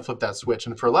 You can't flip that switch.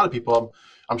 And for a lot of people,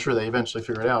 I'm sure they eventually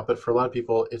figure it out, but for a lot of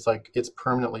people, it's like it's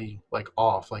permanently like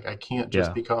off. Like I can't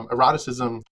just become,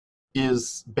 eroticism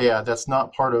is bad. That's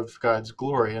not part of God's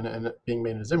glory and being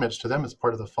made in his image. To them, it's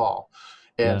part of the fall.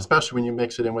 And especially when you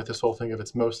mix it in with this whole thing of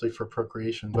it's mostly for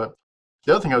procreation. But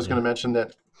the other thing I was going to mention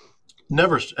that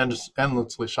never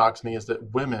endlessly shocks me is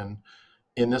that women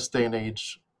in this day and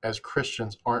age as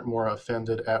Christians aren't more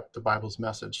offended at the Bible's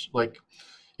message. Like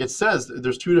it says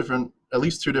there's at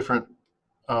least two different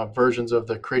versions of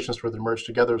the creation story that merged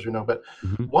together, as we know. But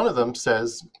Mhm. one of them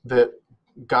says that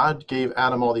God gave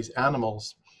Adam all these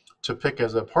animals to pick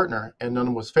as a partner, and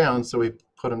none was found, so he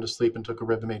put him to sleep and took a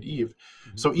rib and made Eve.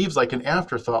 Mhm. So Eve's like an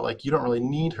afterthought, like you don't really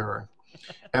need her.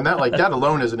 And that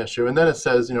alone is an issue. And then it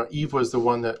says, Eve was the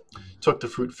one that took the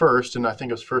fruit first, and I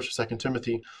think it was First or Second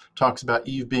Timothy talks about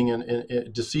Eve being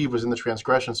deceived was in the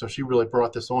transgression, so she really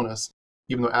brought this on us,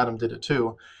 even though Adam did it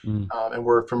too. Mm. And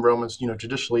we're from Romans,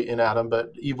 judicially in Adam,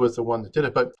 but Eve was the one that did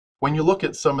it. But when you look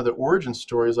at some of the origin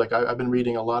stories, like I've been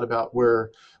reading a lot about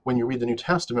when you read the New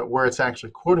Testament, where it's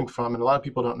actually quoting from, and a lot of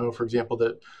people don't know, for example,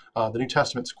 that the New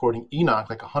Testament's quoting Enoch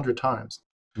like 100 times,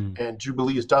 Mm. and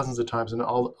Jubilees dozens of times, and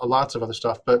lots of other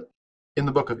stuff. But in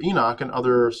the book of Enoch and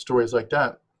other stories like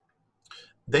that,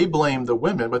 they blame the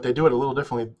women, but they do it a little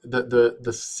differently.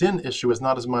 The sin issue is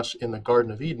not as much in the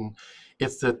Garden of Eden.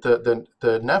 It's that the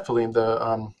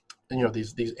Nephilim,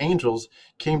 these angels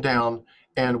came down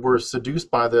and were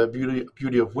seduced by the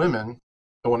beauty of women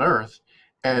on earth,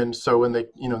 and so when they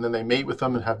then they mate with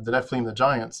them and have the Nephilim, the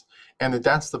giants, and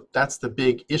that's the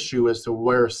big issue as to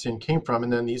where sin came from.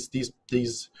 And then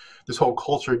this whole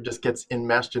culture just gets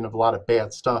enmeshed in a lot of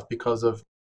bad stuff because of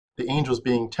the angels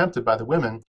being tempted by the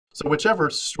women. So whichever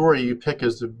story you pick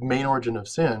as the main origin of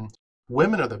sin,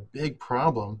 women are the big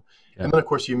problem. Yeah. And then, of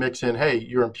course, you mix in, hey,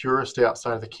 you're impure, stay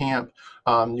outside of the camp.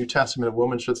 New Testament, a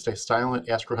woman should stay silent,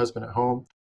 ask her husband at home.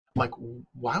 Like,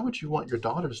 why would you want your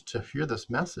daughters to hear this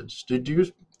message? Did you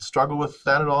struggle with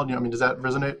that at all? Does that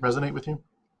resonate with you?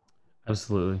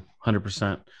 Absolutely,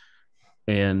 100%.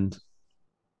 And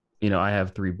I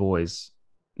have three boys.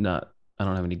 I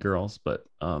don't have any girls, but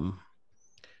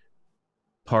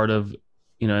part of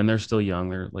and they're still young.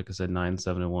 They're, like I said, 9,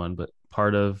 7, and 1. But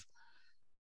part of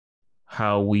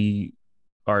how we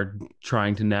are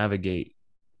trying to navigate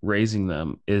raising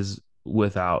them is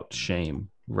without shame,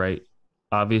 right?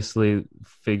 Obviously,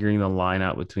 figuring the line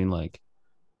out between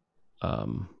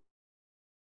um,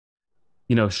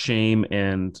 shame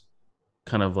and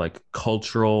kind of like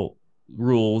cultural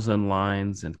rules and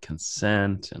lines and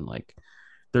consent, and like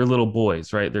they're little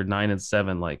boys, right? They're 9 and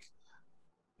 7. Like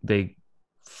they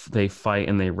fight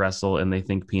and they wrestle and they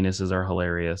think penises are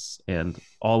hilarious and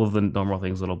all of the normal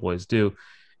things little boys do,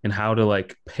 and how to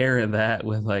like parent that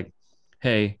with like,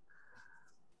 hey,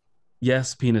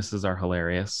 yes, penises are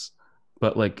hilarious,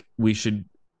 but like we should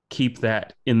keep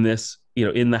that in this,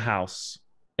 in the house.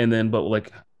 And then, but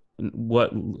like,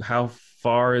 how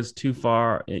far is too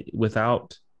far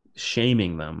without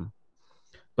shaming them,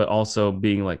 but also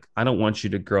being like, I don't want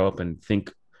you to grow up and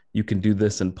think you can do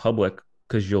this in public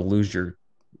because you'll lose your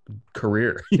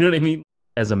career. You know what I mean?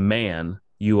 As a man,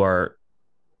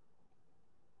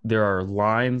 there are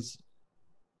lines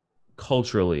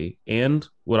culturally, and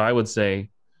what I would say,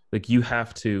 like you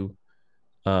have to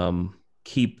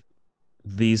keep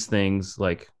these things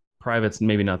like private's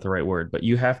maybe not the right word, but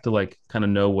you have to like kind of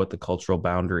know what the cultural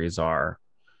boundaries are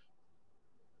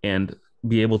and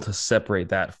be able to separate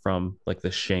that from like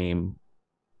the shame.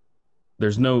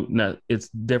 There's it's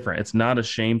different. It's not a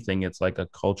shame thing. It's like a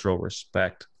cultural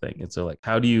respect thing. It's like,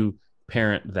 how do you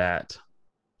parent that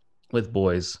with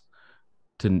boys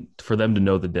for them to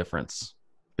know the difference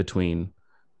between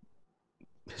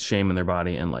shame in their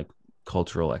body and like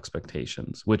cultural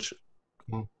expectations, which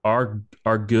are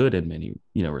good in many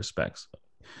respects.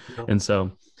 Yeah. And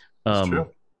so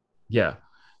yeah,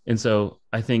 and so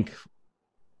I think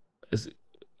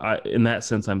in that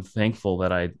sense I'm thankful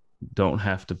that I don't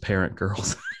have to parent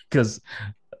girls because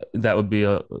that would be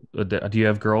do you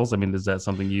have girls? I mean, is that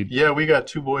something you Yeah, we got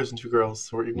 2 boys and 2 girls,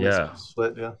 so we're evenly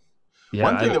split. Yeah.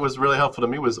 One thing that was really helpful to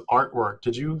me was artwork.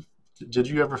 Did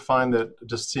you ever find that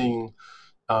just seeing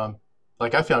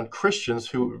like I found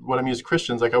Christians what I mean is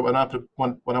Christians, like when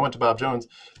I went to Bob Jones,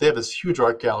 they have this huge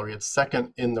art gallery. It's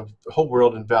second in the whole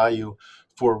world in value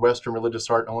for Western religious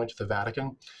art, only to the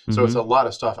Vatican. So it's a lot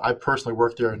of stuff. I personally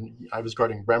worked there and I was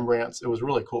guarding Rembrandts. It was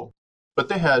really cool. But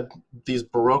they had these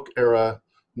Baroque era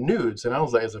nudes, and I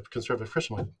was like, as a conservative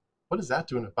Christian, like, what is that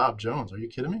doing at Bob Jones? Are you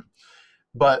kidding me?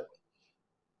 But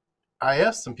I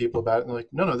asked some people about it, and they're like,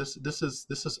 no, this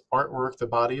is artwork. The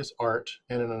body is art,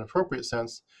 and in an appropriate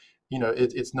sense,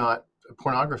 it's not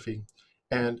pornography.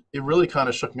 And it really kind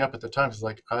of shook me up at the time. It's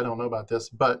like, I don't know about this,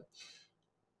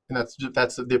 and that's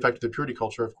the effect of the purity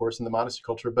culture, of course, and the modesty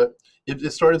culture. But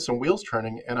it started some wheels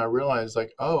turning, and I realized,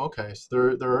 like, oh, okay,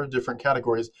 so there are different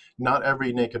categories. Not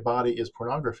every naked body is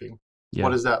pornography. Yeah.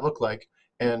 What does that look like?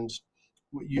 And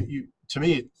you to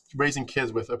me, raising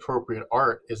kids with appropriate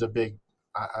art is a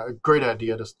great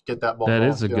idea to get that ball That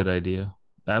is rolling a too. good idea.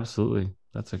 Absolutely.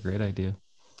 That's a great idea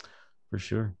for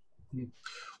sure.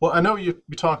 Well, I know you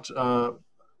talked a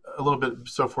little bit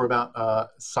so far about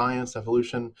science,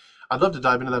 evolution. I'd love to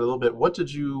dive into that a little bit. What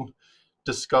did you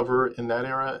discover in that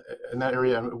era, in that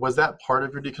area? And was that part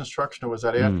of your deconstruction, or was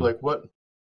that after? Mm. Like, what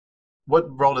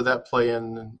role did that play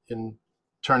in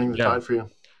turning the Yeah. tide for you?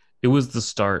 It was the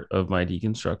start of my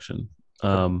deconstruction.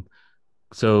 Um,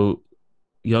 so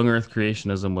young earth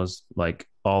creationism was like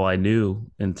all I knew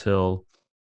until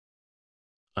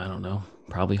I don't know,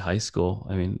 probably high school.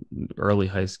 I mean, early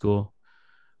high school.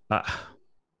 Uh,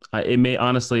 it may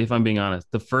honestly, if I'm being honest,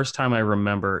 the first time I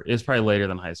remember is probably later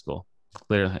than high school.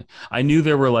 Later, I knew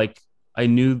there were like I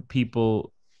knew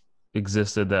people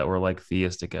existed that were like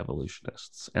theistic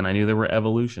evolutionists, and I knew there were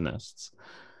evolutionists.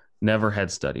 Never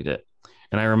had studied it,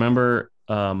 and I remember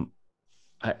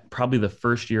probably the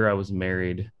first year I was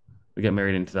married. We got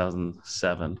married in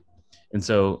 2007, and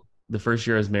so the first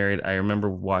year I was married, I remember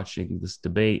watching this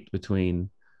debate between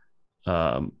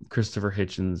Christopher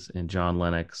Hitchens and John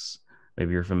Lennox.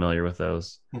 Maybe you're familiar with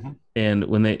those. Mm-hmm. And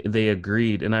when they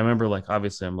agreed, and I remember like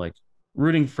obviously I'm like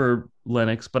rooting for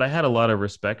Lennox, but I had a lot of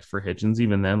respect for Hitchens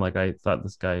even then. Like I thought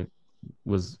this guy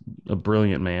was a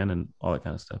brilliant man and all that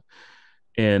kind of stuff.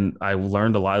 And I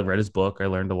learned a lot. I read his book. I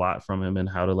learned a lot from him and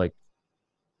how to like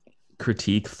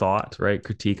critique thought, right?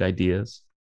 Critique ideas.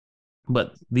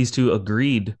 But these two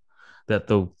agreed that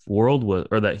the world was,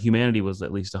 or that humanity was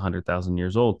at least 100,000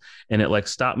 years old. And it like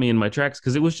stopped me in my tracks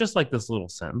because it was just like this little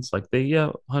sentence, like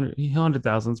yeah,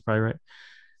 100,000 is probably right.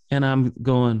 And I'm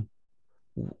going,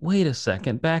 wait a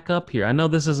second, back up here. I know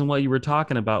this isn't what you were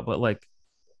talking about, but like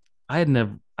I had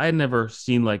never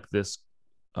seen like this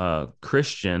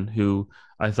Christian who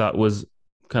I thought was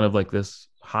kind of like this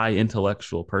high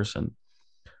intellectual person.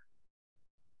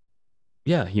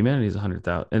 Yeah, humanity is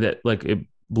 100,000, and that like it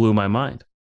blew my mind.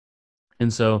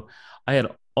 And so I had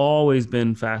always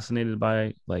been fascinated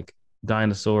by like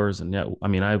dinosaurs. And yeah, I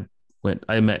mean,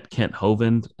 I met Kent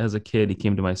Hovind as a kid. He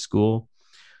came to my school.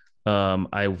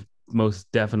 I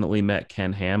most definitely met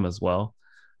Ken Ham as well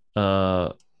uh,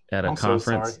 at a I'm so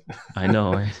sorry. conference. I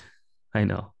know, right? I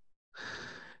know.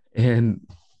 And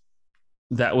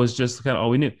that was just kind of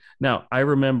all we knew. Now, I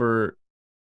remember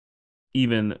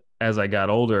even as I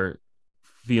got older,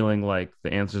 feeling like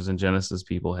the Answers in Genesis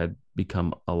people had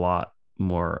become a lot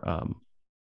more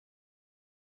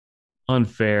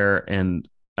unfair, and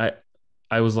I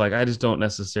I was like I just don't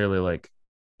necessarily like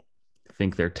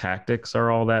think their tactics are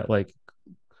all that like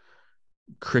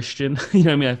Christian. You know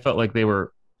what I mean? I felt like they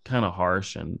were kind of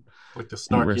harsh Like the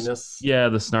and snarkiness. yeah,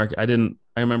 the snark. I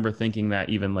remember thinking that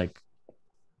even like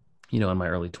in my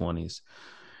early 20s.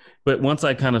 But once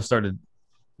I kind of started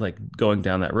like going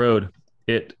down that road,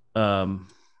 it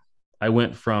I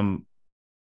went from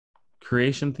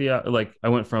like I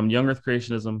went from young earth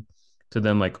creationism to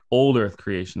then like old earth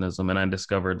creationism, and I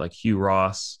discovered like Hugh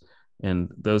Ross and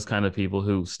those kind of people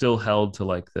who still held to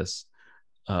like this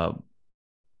uh,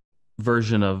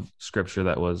 version of scripture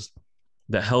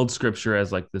that held scripture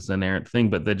as like this inerrant thing,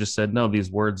 but they just said no,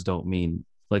 these words don't mean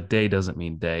like day doesn't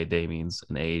mean day means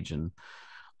an age. And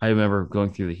I remember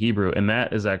going through the Hebrew, and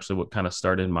that is actually what kind of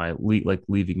started my like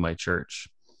leaving my church.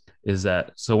 Is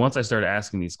that so? Once I started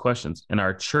asking these questions, and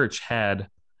our church had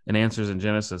an Answers in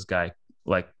Genesis guy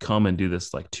like come and do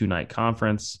this like 2-night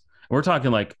conference. And we're talking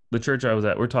like the church I was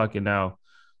at. We're talking now,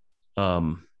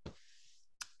 um,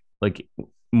 like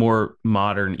more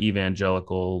modern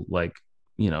evangelical, like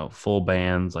full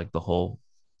bands, like the whole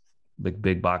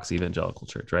big box evangelical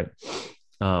church, right?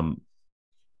 Um,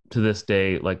 to this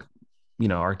day, like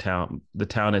our town, the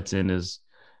town it's in is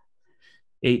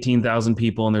 18,000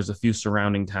 people, and there's a few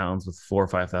surrounding towns with 4 or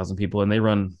 5,000 people, and they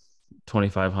run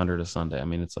 2,500 a Sunday. I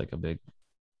mean, it's like a big,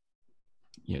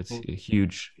 it's a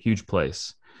huge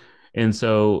place. And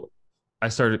so I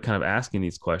started kind of asking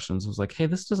these questions. I was like, hey,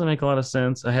 this doesn't make a lot of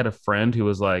sense. I had a friend who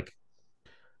was like,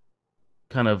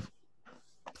 kind of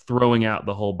throwing out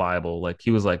the whole Bible. Like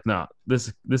he was like, no,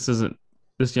 this isn't,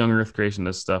 this young earth creation,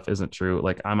 this stuff isn't true.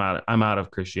 Like I'm out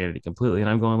of Christianity completely. And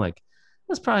I'm going like,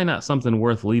 that's probably not something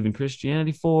worth leaving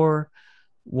Christianity for.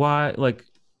 Why? Like,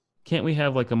 can't we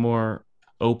have like a more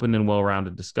open and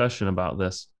well-rounded discussion about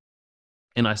this?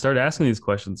 And I started asking these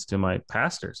questions to my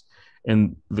pastors,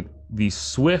 and the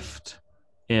swift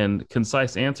and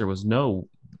concise answer was no,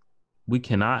 we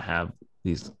cannot have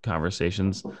these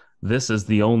conversations. This is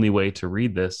the only way to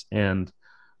read this. And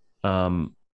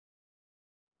um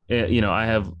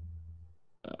I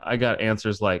got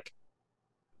answers like,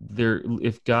 there,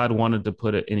 if God wanted to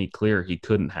put it any clearer, he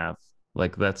couldn't have.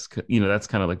 Like that's that's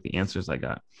kind of like the answers I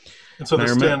got. And so And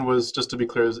the I remember, stand was, just to be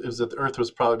clear, is that the Earth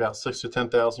was probably about 6 to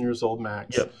 10,000 years old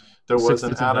max. yep, There was six an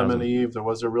to ten Adam and thousand. Eve. There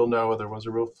was a real Noah. There was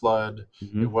a real flood. It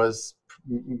Mm-hmm. was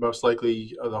most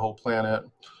likely the whole planet.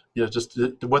 Just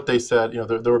what they said.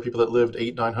 There were people that lived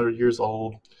 800, 900 years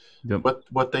old. Yep.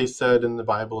 What they said in the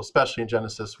Bible, especially in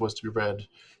Genesis, was to be read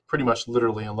pretty much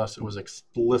literally, unless it was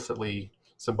explicitly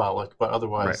symbolic. But Right.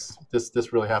 otherwise,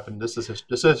 this really happened. It's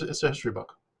a history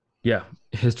book. Yeah.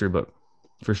 History book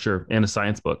for sure. And a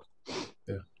science book,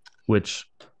 Yeah. which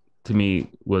to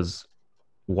me was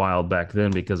wild back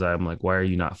then because I'm like, why are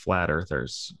you not flat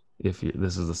earthers if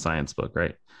this is a science book,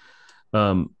 right?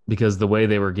 Because the way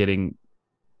they were getting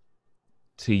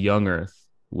to young earth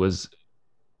was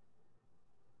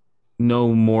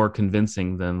no more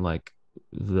convincing than like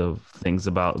the things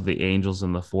about the angels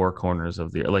in the four corners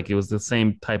of the earth. Like it was the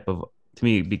same type of, to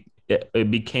me,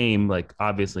 it became like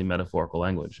obviously metaphorical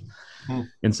language. Hmm.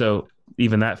 And so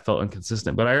even that felt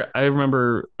inconsistent. But I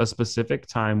remember a specific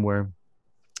time where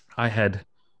I had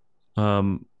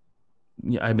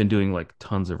I've been doing like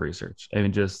tons of research. I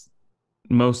mean, just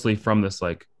mostly from this,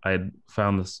 like I had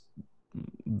found this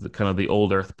the kind of the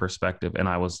old earth perspective, and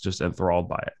I was just enthralled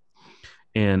by it.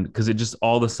 And because it just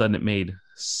all of a sudden it made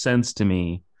sense to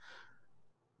me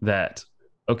that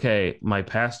okay, my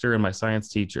pastor and my science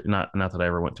teacher, not that I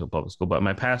ever went to a public school, but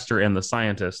my pastor and the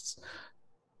scientists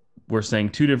were saying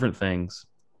two different things.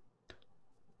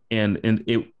 And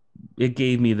it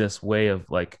gave me this way of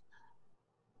like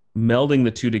melding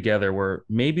the two together where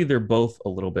maybe they're both a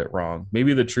little bit wrong.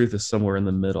 Maybe the truth is somewhere in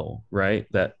the middle, right?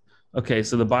 That, okay,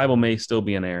 so the Bible may still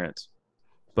be inerrant,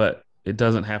 but it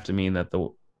doesn't have to mean that the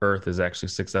earth is actually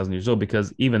 6,000 years old,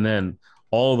 because even then,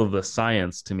 all of the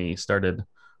science to me started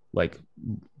like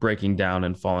breaking down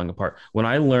and falling apart. When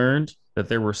I learned that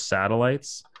there were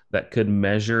satellites that could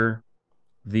measure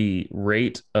the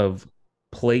rate of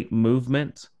plate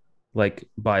movement, like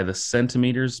by the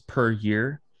centimeters per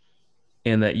year,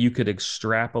 and that you could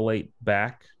extrapolate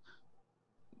back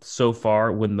so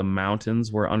far when the mountains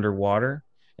were underwater,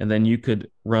 and then you could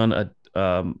run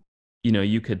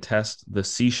you could test the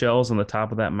seashells on the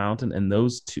top of that mountain, and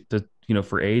those two,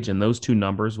 for age, and those two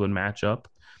numbers would match up.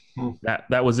 Hmm.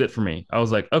 That was it for me. I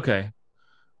was like, okay,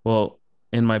 well,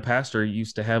 and my pastor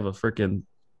used to have a freaking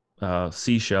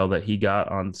seashell that he got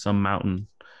on some mountain,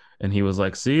 and he was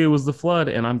like, see, it was the flood.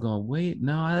 And I'm going, wait,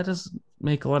 no, that doesn't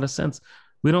make a lot of sense.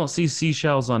 We don't see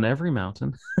seashells on every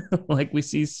mountain. Like we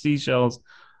see seashells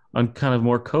on kind of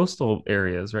more coastal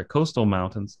areas, right? Coastal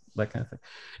mountains, that kind of thing.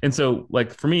 And so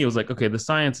like for me, it was like, okay, the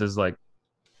science is like,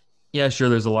 yeah, sure,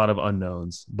 there's a lot of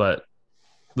unknowns, but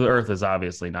the earth is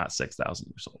obviously not 6,000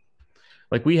 years old.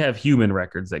 Like we have human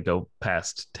records that go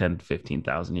past 10,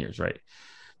 15,000 years, right?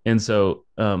 And so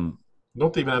Don't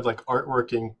they even have like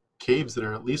artwork in caves that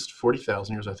are at least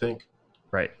 40,000 years, I think.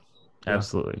 right. Yeah.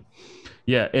 Absolutely.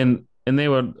 Yeah, and they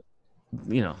would,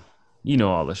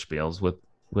 all the spiels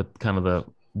with kind of the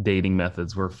dating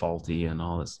methods were faulty and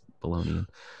all this baloney.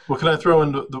 Well, can I throw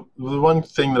in the one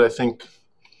thing that I think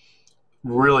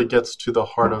really gets to the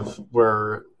heart of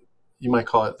where you might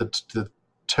call it the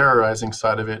terrorizing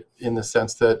side of it, in the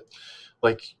sense that,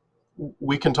 like,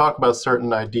 we can talk about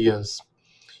certain ideas,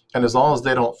 and as long as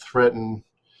they don't threaten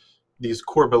these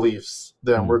core beliefs,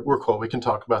 then we're cool. We can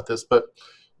talk about this. But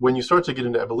when you start to get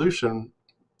into evolution,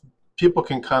 people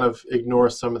can kind of ignore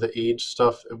some of the age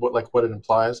stuff, what it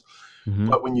implies. Mm-hmm.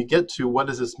 But when you get to what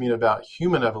does this mean about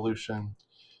human evolution,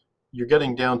 you're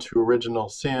getting down to original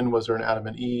sin. Was there an Adam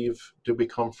and Eve? Did we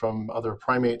come from other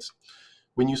primates?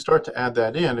 When you start to add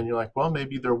that in, and you're like, well,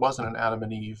 maybe there wasn't an Adam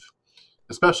and Eve,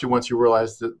 especially once you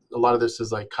realize that a lot of this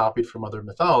is like copied from other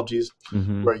mythologies,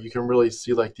 Mm-hmm. where you can really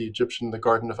see like the Egyptian, the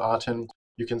Garden of Aten.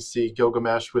 You can see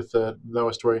Gilgamesh with the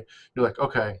Noah story. You're like,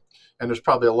 okay, and there's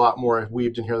probably a lot more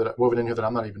woven in here that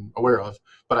I'm not even aware of.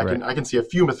 But I can see a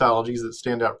few mythologies that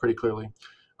stand out pretty clearly.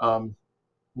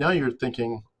 Now you're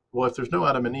thinking, well, if there's no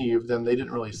Adam and Eve, then they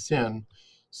didn't really sin.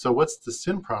 So what's the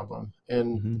sin problem?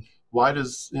 And why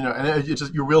does And it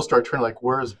just, your wheels start turning. Like,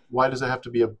 why does it have to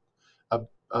be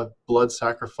a blood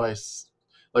sacrifice?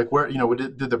 Like, where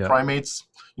did the primates,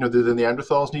 did the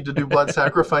Neanderthals need to do blood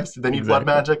sacrifice? Did they need blood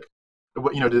magic?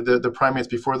 Did the primates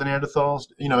before the Neanderthals?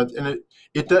 And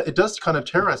it does kind of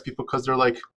terrorize people, because they're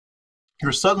like,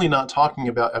 you're suddenly not talking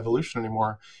about evolution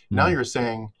anymore. Now you're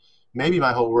saying maybe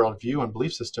my whole worldview and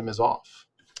belief system is off.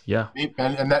 Yeah,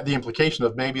 and that the implication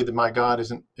of maybe that my God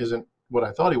isn't what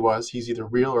I thought he was. He's either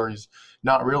real or he's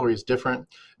not real, or he's different.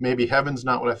 Maybe heaven's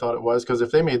not what I thought it was, because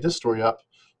if they made this story up,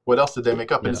 what else did they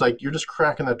make up? And it's like, you're just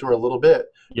cracking that door a little bit.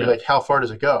 You're like, how far does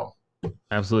it go?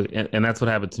 Absolutely. And that's what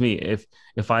happened to me.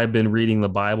 If I had been reading the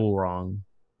Bible wrong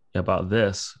about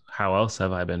this, how else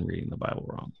have I been reading the Bible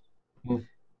wrong? Mm.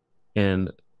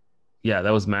 And yeah,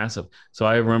 that was massive. So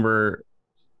I remember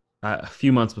a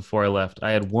few months before I left,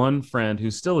 I had one friend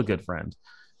who's still a good friend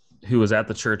who was at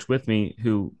the church with me,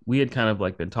 who we had kind of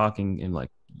like been talking, and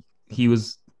like he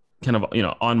was kind of,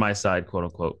 on my side, quote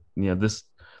unquote. This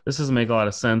doesn't make a lot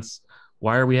of sense.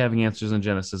 Why are we having answers in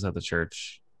Genesis at the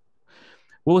church?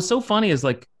 What was so funny is,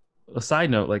 like, a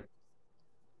side note, like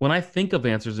when I think of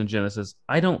answers in Genesis,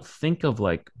 I don't think of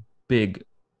like big,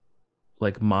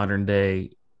 like modern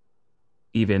day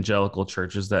evangelical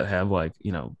churches that have, like,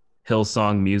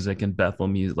 Hillsong music and Bethel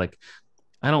music. Like,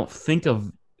 I don't think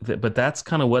of that, but that's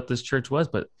kind of what this church was.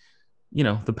 But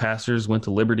the pastors went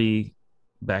to Liberty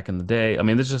back in the day. I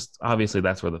mean, there's just obviously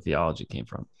that's where the theology came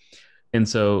from. And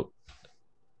so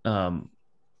um,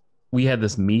 we had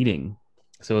this meeting.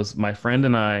 So it was my friend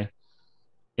and I,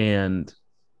 and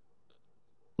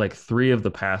like three of the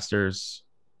pastors,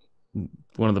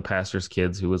 one of the pastor's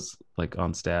kids who was like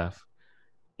on staff.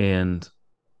 And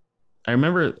I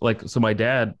remember, like, so my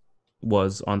dad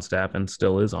was on staff and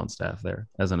still is on staff there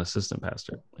as an assistant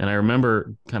pastor. And I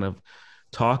remember kind of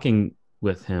talking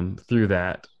with him through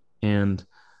that. And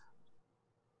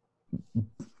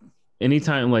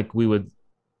anytime like we would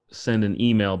send an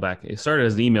email back, it started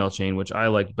as an email chain, which I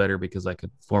liked better because I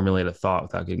could formulate a thought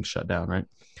without getting shut down, right?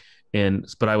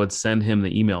 But I would send him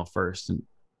the email first,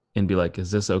 and be like,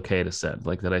 is this okay to send?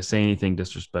 Like, did I say anything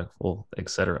disrespectful,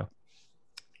 etc.?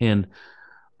 And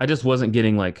I just wasn't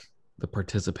getting like the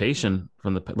participation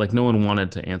from like, no one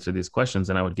wanted to answer these questions.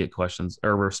 And I would get questions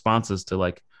or responses to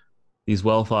like these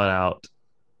well thought out,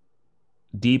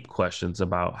 deep questions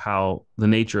about how the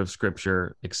nature of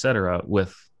scripture, etc.,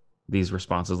 with these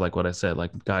responses, like what I said,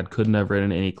 like, God couldn't have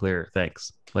written any clearer.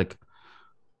 Thanks. Like,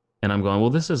 and I'm going, well,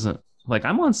 this isn't, like,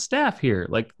 I'm on staff here.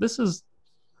 Like, this is,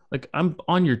 like, I'm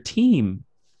on your team.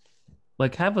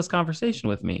 Like, have this conversation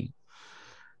with me.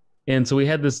 And so we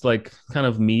had this like kind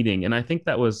of meeting, and I think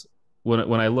that was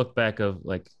when I look back of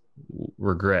like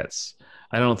regrets.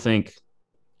 I don't think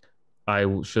I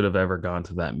should have ever gone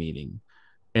to that meeting.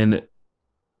 And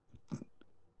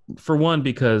for one,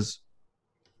 because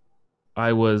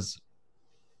I was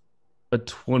a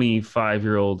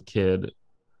 25-year-old kid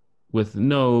with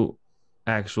no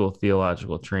actual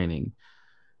theological training,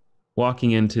 walking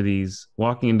into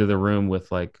the room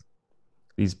with like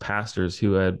these pastors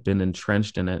who had been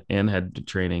entrenched in it and had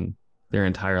training their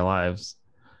entire lives.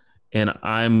 And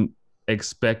I'm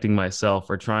expecting myself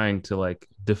or trying to like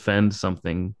defend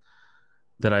something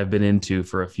that I've been into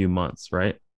for a few months,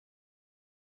 right?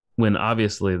 When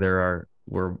obviously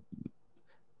were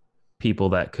people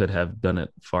that could have done it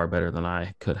far better than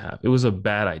I could have. It was a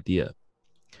bad idea.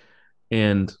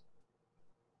 And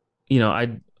you know,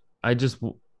 I just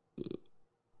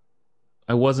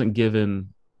I wasn't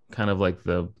given kind of like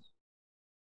I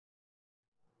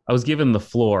was given the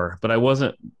floor, but I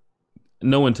wasn't,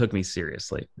 no one took me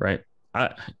seriously, right?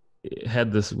 I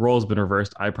Had this roles been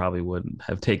reversed, I probably wouldn't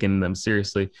have taken them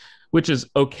seriously, which is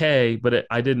okay, but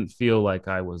I didn't feel like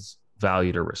I was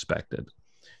valued or respected.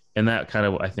 And that kind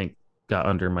of, I think, got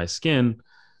under my skin.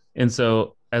 And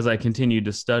so as I continued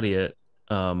to study it,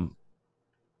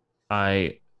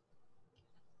 I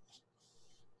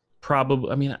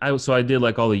probably, I mean, I did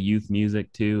like all the youth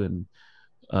music too.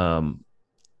 And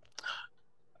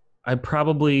I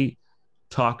probably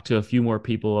talked to a few more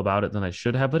people about it than I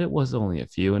should have, but it was only a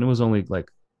few, and it was only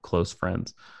like close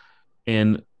friends.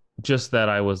 And just that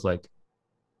I was like,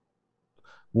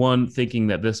 one, thinking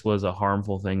that this was a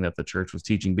harmful thing that the church was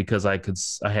teaching, because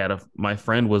my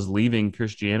friend was leaving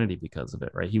Christianity because of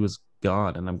it, right? He was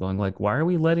gone. And I'm going like, why are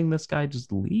we letting this guy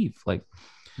just leave? Like,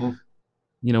 Mm.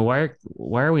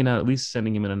 why are we not at least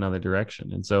sending him in another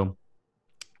direction? And so,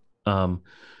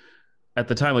 at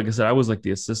the time, like I said, I was like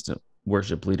the assistant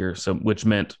worship leader. So, which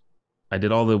meant I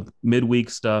did all the midweek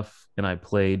stuff, and I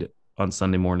played on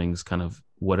Sunday mornings, kind of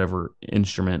whatever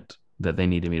instrument that they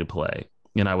needed me to play.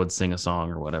 And I would sing a song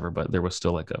or whatever, but there was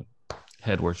still like a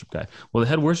head worship guy. Well, the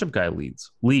head worship guy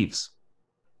leaves.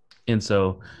 And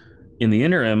so in the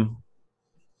interim,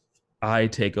 I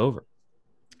take over.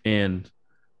 And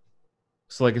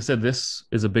so, like I said, this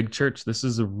is a big church. This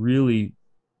is a really,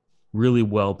 really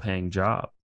well paying job.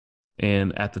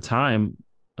 And at the time,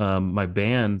 my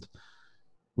band,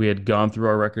 we had gone through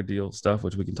our record deal stuff,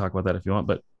 which we can talk about that if you want.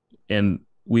 And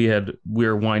we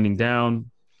were winding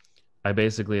down. I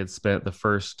basically had spent the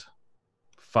first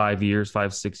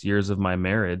 6 years of my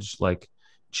marriage, like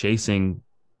chasing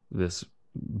this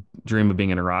dream of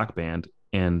being in a rock band.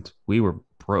 And we were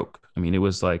broke. I mean, it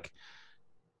was like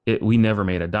we never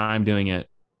made a dime doing it,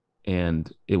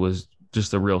 and it was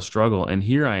just a real struggle. And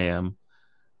here I am,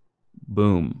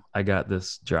 boom, I got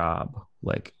this job.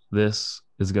 Like this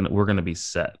is we're gonna be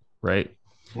set, right?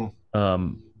 Mm.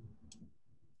 Um,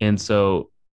 and so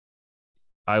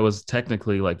I was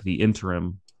technically like the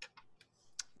interim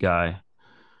guy.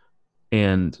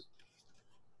 And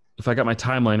if I got my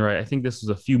timeline right, I think this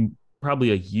was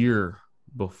probably a year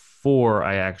before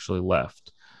I actually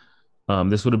left.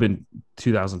 This would have been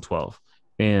 2012.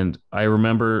 And I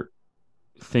remember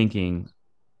thinking,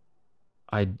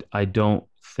 I don't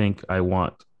think I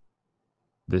want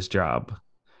this job.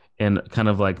 And kind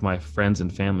of like my friends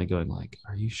and family going like,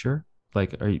 are you sure?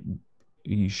 Like, are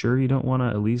you sure you don't want to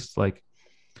at least like,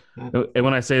 and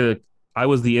when I say that I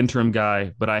was the interim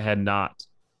guy, but I had not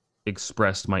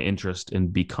expressed my interest in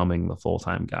becoming the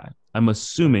full-time guy. I'm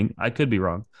assuming, I could be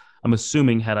wrong. I'm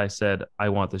assuming had I said I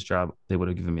want this job, they would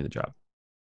have given me the job.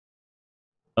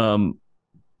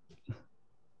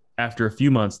 After a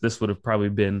few months, this would have probably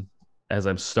been as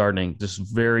I'm starting, just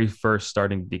very first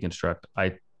starting to deconstruct.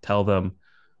 I tell them,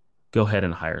 go ahead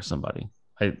and hire somebody.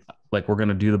 We're going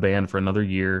to do the band for another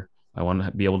year. I want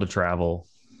to be able to travel.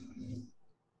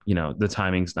 You know, the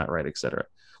timing's not right, etc.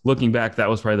 Looking back, that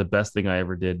was probably the best thing I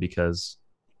ever did, because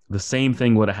the same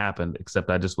thing would have happened,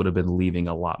 except I just would have been leaving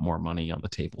a lot more money on the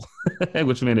table,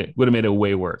 which would have made it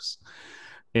way worse.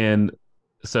 And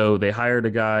so they hired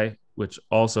a guy, which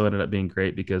also ended up being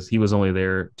great because he was only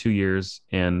there 2 years,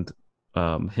 and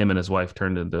him and his wife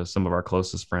turned into some of our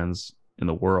closest friends in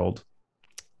the world.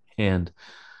 And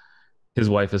his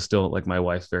wife is still like my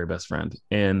wife's very best friend.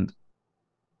 And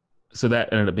so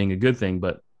that ended up being a good thing.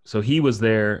 But so he was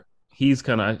there. He's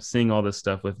kind of seeing all this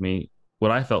stuff with me. What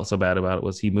I felt so bad about it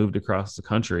was he moved across the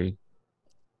country,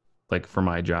 like for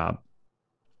my job.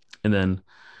 And then,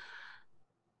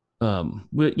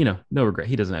 you know, no regret.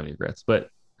 He doesn't have any regrets. But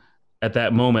at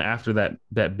that moment, after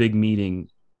that big meeting,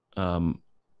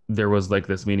 there was like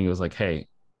this meeting. It was like, hey,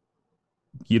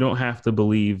 you don't have to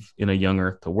believe in a young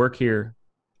earth to work here,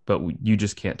 but you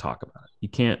just can't talk about it. You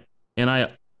can't. And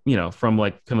I, you know, from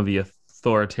like kind of the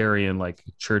authoritarian, like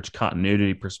church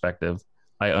continuity perspective,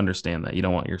 I understand that you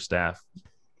don't want your staff,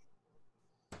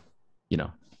 you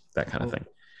know, that kind of thing.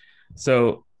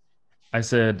 So I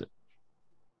said,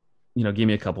 you know, give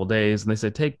me a couple of days. And they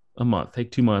said, take a month,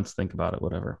 take 2 months, think about it,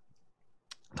 whatever.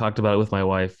 Talked about it with my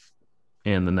wife.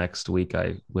 And the next week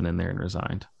I went in there and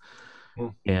resigned.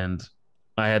 And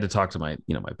I had to talk to my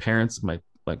parents. My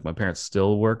parents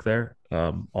still work there.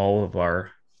 All of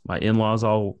my in-laws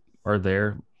all are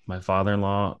there. My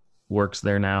father-in-law works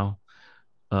there now.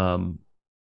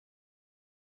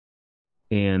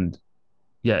 And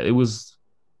yeah,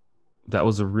 that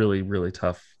was a really, really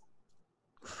tough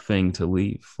thing to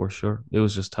leave, for sure. It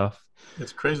was just tough.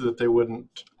 It's crazy that they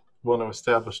wouldn't want to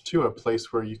establish too a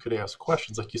place where you could ask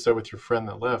questions, like you said with your friend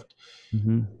that left.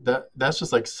 Mm-hmm. That's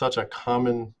just like such a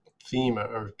common theme, a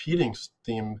repeating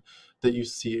theme that you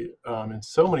see in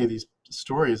so many of these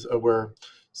stories, where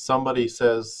somebody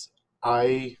says,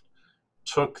 I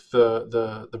took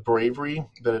the bravery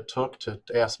that it took to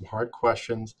ask some hard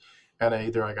questions, and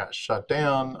either I got shut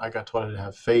down, I got told I didn't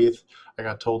have faith, I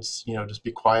got told, you know, just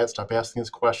be quiet, stop asking these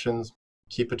questions,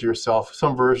 keep it to yourself,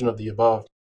 some version of the above.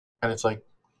 And it's like,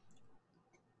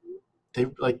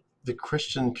 the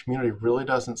Christian community really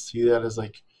doesn't see that as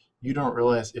like, you don't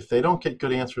realize if they don't get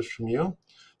good answers from you,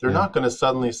 they're not going to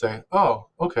suddenly say, oh,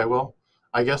 okay, well,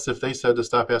 I guess if they said to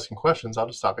stop asking questions, I'll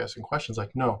just stop asking questions.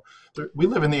 Like, no, we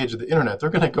live in the age of the internet. They're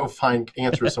going to go find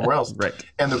answers somewhere else. Right.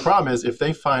 And the problem is, if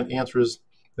they find answers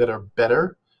that are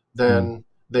better than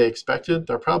they expected,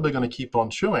 they're probably going to keep on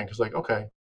chewing. Because like, okay,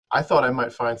 I thought I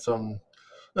might find some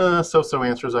so-so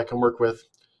answers I can work with.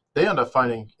 They end up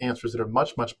finding answers that are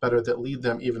much, much better, that lead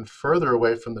them even further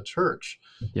away from the church.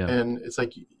 Yeah. And it's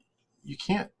like, you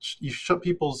shut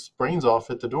people's brains off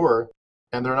at the door,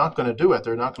 and they're not going to do it.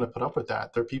 They're not going to put up with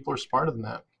that. Their people are smarter than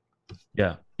that.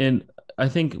 Yeah. And I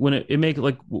think when it makes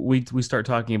like we start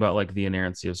talking about like the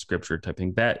inerrancy of scripture type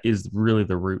thing, that is really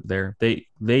the root there.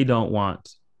 They don't want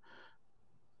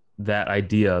that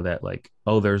idea that like,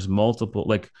 oh, there's multiple,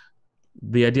 like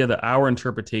the idea that our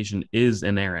interpretation is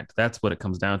inerrant. That's what it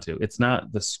comes down to. It's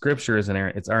not the scripture is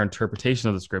inerrant. It's our interpretation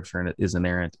of the scripture, and it is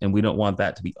inerrant. And we don't want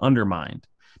that to be undermined,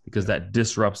 because that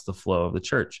disrupts the flow of the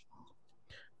church.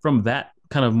 From that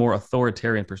kind of more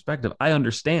authoritarian perspective, I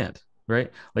understand,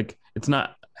 right? Like, it's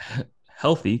not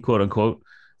healthy, quote unquote,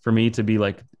 for me to be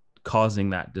like causing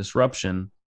that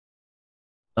disruption.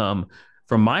 From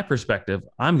my perspective,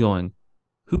 I'm going,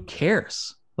 who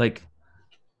cares? Like,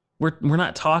 we're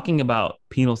not talking about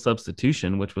penal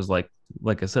substitution, which was like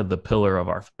I said, the pillar of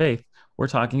our faith. we're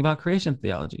talking about creation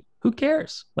theology. Who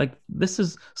cares? Like, this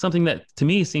is something that to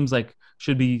me seems like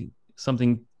should be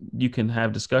something you can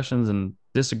have discussions and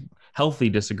healthy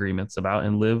disagreements about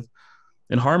and live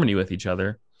in harmony with each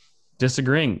other,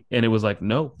 disagreeing. And it was like,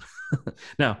 no.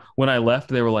 Now, when I left,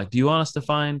 they were like, do you want us to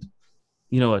find,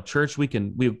 a church? We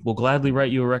will gladly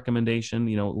write you a recommendation.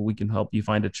 We can help you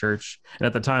find a church. And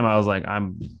at the time I was like, I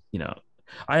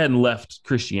hadn't left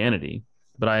Christianity,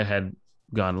 but I had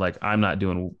gone like, I'm not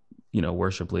doing,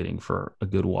 worship leading for a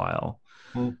good while.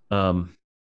 Hmm. Um,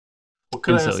 well,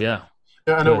 can I ask, yeah.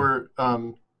 Yeah, I know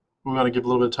we want to give a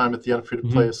little bit of time at the end for you to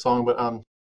play a song, but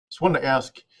just wanted to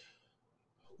ask,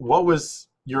 what was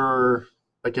your,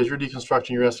 like, as you're deconstructing,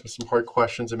 you're asking some hard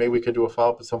questions, and maybe we could do a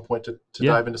follow-up at some point to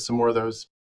dive into some more of those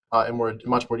in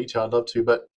much more detail. I'd love to,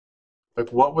 but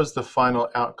like, what was the final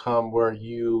outcome where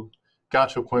you got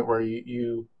to a point where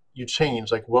you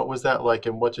changed? Like, what was that like,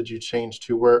 and what did you change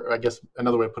to? Where, I guess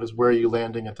another way to put it is, where are you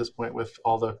landing at this point with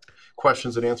all the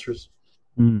questions and answers?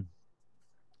 Mm.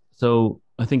 So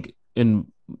I think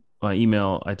in my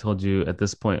email, I told you at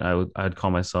this point, I'd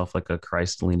call myself like a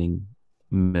Christ-leaning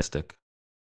mystic.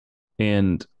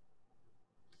 And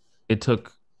it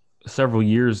took several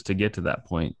years to get to that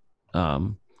point.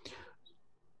 It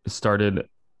started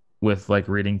with like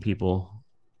reading people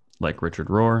like Richard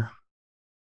Rohr,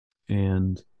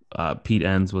 and Pete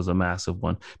Enns was a massive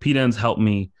one. Pete Enns helped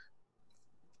me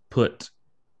put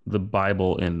the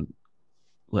Bible in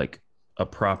like a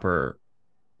proper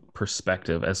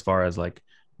perspective as far as like,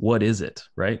 what is it,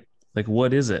 right? Like,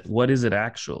 what is it? What is it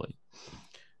actually?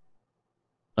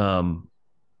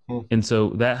 And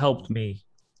so that helped me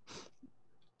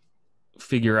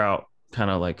figure out kind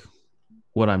of like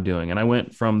what I'm doing. And I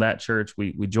went from that church,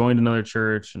 we joined another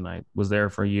church, and I was there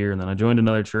for a year, and then I joined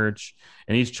another church,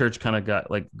 and each church kind of got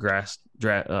like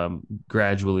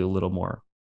gradually a little more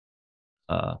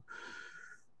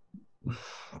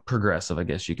progressive, I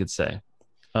guess you could say.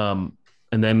 And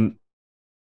then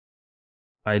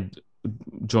I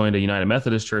joined a United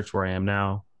Methodist church where I am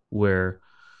now, where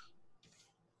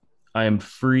I am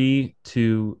free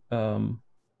to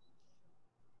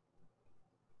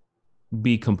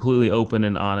be completely open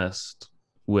and honest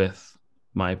with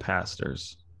my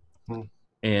pastors.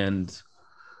 And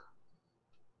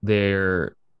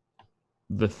the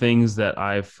things that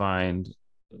I find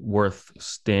worth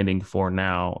standing for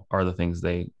now are the things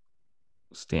they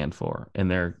stand for, and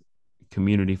they're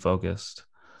community focused.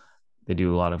 They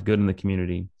do a lot of good in the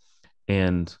community,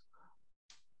 and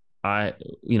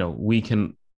we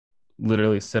can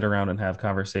literally sit around and have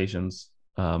conversations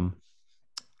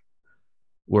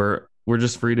where we're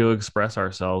just free to express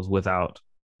ourselves without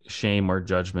shame or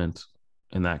judgment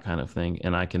and that kind of thing.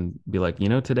 And I can be like,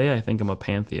 today I think I'm a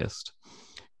pantheist,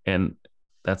 and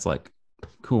that's like,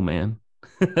 cool, man.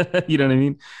 You know what I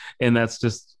mean? And that's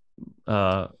just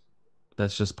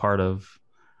part of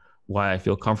why I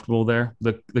feel comfortable there.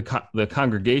 The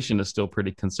congregation is still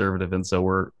pretty conservative, and so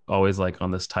we're always like on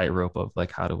this tightrope of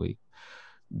like, how do we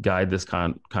guide this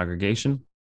congregation?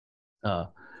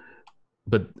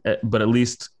 But at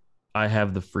least I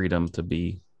have the freedom to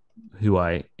be who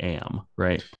I am,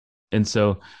 right? And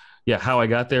so, yeah, how I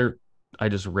got there, I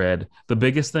just read. The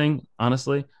biggest thing,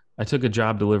 honestly, I took a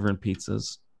job delivering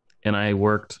pizzas, and I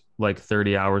worked like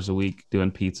 30 hours a week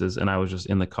doing pizzas, and I was just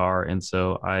in the car. And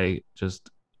so I just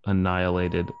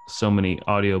annihilated so many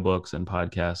audiobooks and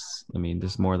podcasts. I mean,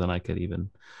 just more than I could even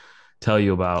tell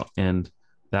you about. And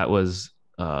that was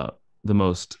the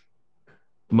most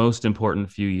important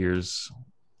few years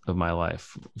of my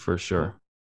life, for sure.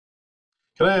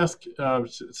 Can I ask,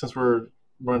 since we're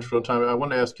running short on time, I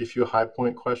want to ask you a few high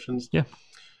point questions. Yeah.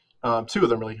 Two of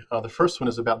them, really. The first one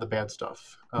is about the bad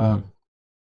stuff.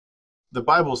 The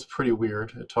Bible's pretty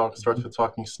weird. It starts with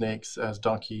talking snakes as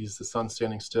donkeys, the sun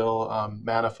standing still,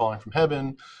 manna falling from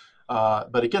heaven.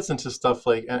 But it gets into stuff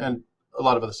like, and a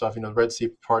lot of other stuff, the Red Sea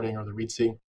parting or the Reed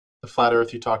Sea, the flat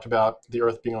earth you talked about, the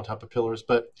earth being on top of pillars.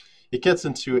 But it gets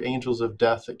into angels of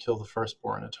death that kill the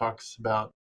firstborn. It talks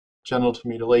about genital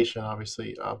mutilation,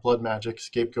 obviously, blood magic,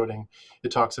 scapegoating.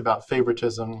 It talks about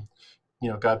favoritism,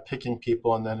 God picking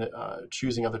people and then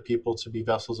choosing other people to be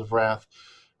vessels of wrath,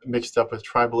 mixed up with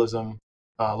tribalism,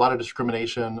 a lot of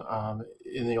discrimination.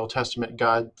 In the Old Testament,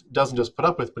 God doesn't just put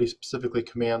up with, but he specifically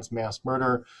commands mass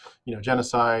murder,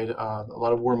 genocide, a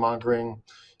lot of warmongering,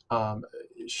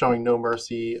 showing no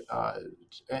mercy.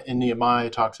 In Nehemiah,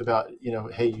 it talks about,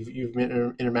 hey, you've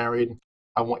been intermarried.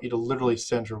 I want you to literally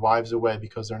send your wives away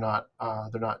because they're not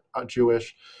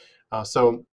Jewish.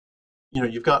 So,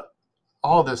 you've got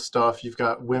all this stuff. You've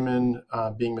got women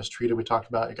being mistreated. We talked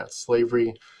about. You got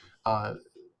slavery.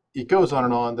 It goes on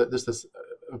and on. That this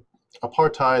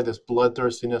apartheid, this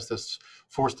bloodthirstiness, this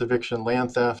forced eviction,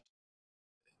 land theft,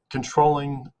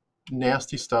 controlling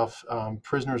nasty stuff,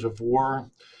 prisoners of war,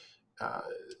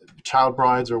 child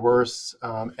brides or worse,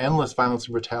 endless violence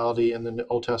and brutality in the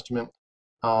Old Testament.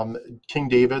 King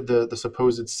David, the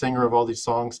supposed singer of all these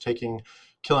songs, killing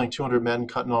 200 men,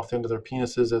 cutting off the end of their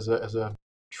penises as a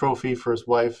trophy for his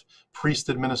wife. Priest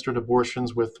administered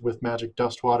abortions with magic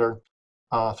dust water,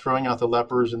 throwing out the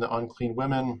lepers and the unclean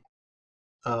women.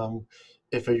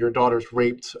 If your daughter's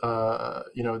raped,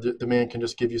 the man can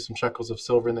just give you some shekels of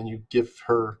silver, and then you give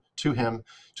her to him,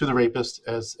 to the rapist,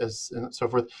 as and so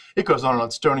forth. It goes on and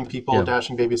on. Stoning people,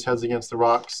 dashing babies' heads against the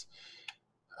rocks.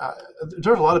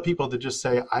 There's a lot of people that just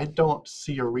say, I don't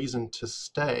see a reason to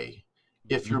stay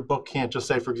if your book can't just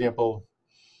say, for example,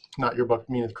 not your book,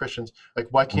 meaning the Christians, like,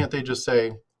 why can't they just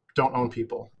say, don't own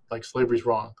people, like slavery's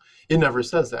wrong? It never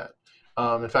says that.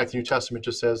 In fact, the New Testament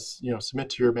just says, submit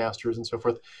to your masters and so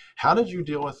forth. How did you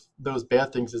deal with those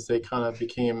bad things as they kind of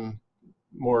became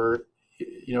more,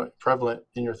 prevalent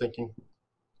in your thinking?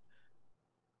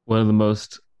 One of the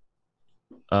most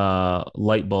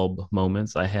light bulb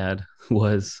moments I had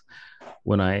was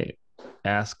when I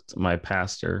asked my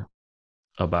pastor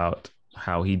about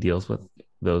how he deals with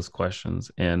those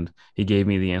questions, and he gave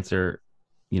me the answer,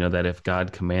 that if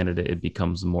God commanded it, it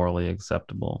becomes morally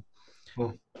acceptable.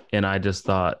 And I just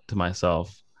thought to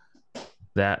myself,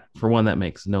 that, for one, that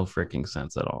makes no freaking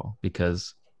sense at all,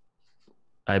 because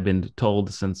I've been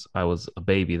told since I was a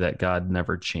baby that God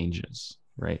never changes,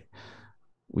 right?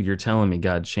 Well, you're telling me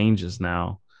God changes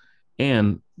now,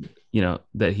 and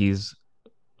that he's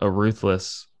a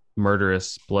ruthless,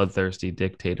 murderous, bloodthirsty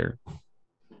dictator.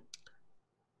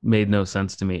 Made no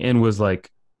sense to me, and was like,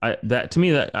 that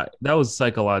was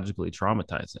psychologically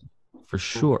traumatizing for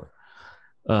sure.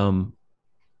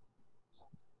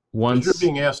 Once you're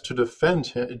being asked to defend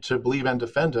him, to believe and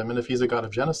defend him, and if he's a god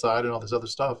of genocide and all this other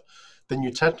stuff, then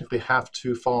you technically have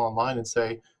to fall in line and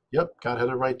say, yep, God had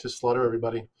a right to slaughter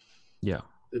everybody. Yeah.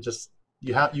 It just,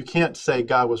 you can't say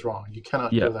God was wrong. You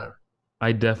cannot go there.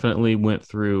 I definitely went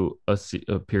through a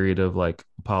period of like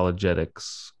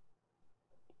apologetics,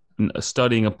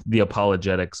 studying the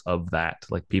apologetics of that,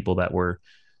 like people that were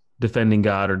defending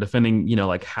God or defending,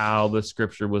 like how the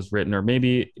scripture was written, or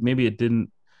maybe it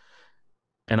didn't.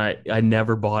 And I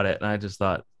never bought it. And I just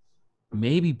thought,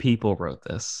 maybe people wrote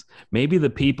this. Maybe the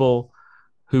people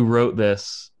who wrote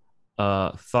this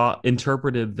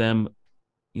interpreted them,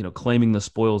 claiming the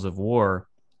spoils of war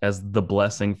as the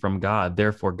blessing from God.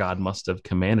 Therefore, God must have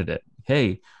commanded it.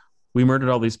 Hey, we murdered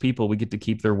all these people. We get to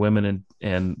keep their women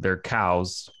and their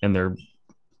cows and their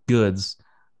goods.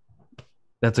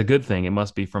 That's a good thing. It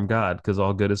must be from God, because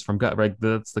all good is from God, right?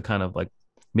 That's the kind of like,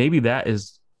 maybe that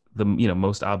is the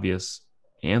most obvious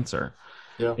answer.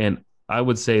 Yeah. And I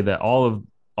would say that all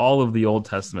of the Old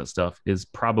Testament stuff is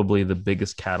probably the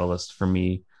biggest catalyst for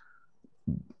me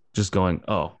just going,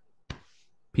 oh,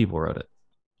 people wrote it.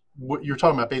 What you're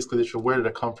talking about basically the issue, where did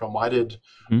it come from? Why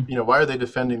are they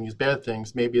defending these bad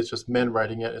things? Maybe it's just men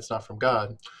writing it. It's not from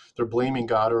God. They're blaming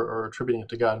God or attributing it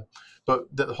to God. But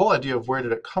the whole idea of where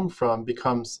did it come from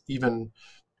becomes even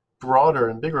broader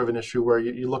and bigger of an issue, where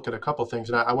you look at a couple of things.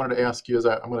 And I wanted to ask you,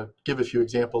 I'm going to give a few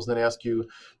examples and then ask you,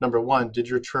 number one, did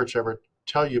your church ever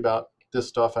tell you about this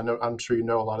stuff? I'm sure you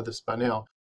know a lot of this by now,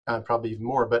 and probably even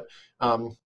more, but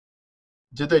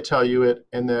did they tell you it?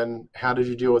 And then how did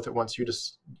you deal with it once you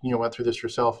just, went through this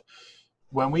yourself?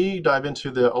 When we dive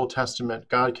into the Old Testament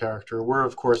God character, we're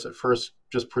of course at first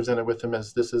just presented with him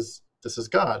as this is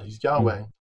God, he's Yahweh.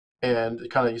 And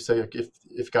kind of, you say,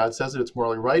 if God says it, it's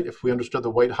morally right. If we understood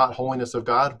the white hot holiness of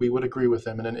God, we would agree with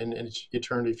him. And in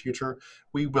eternity future,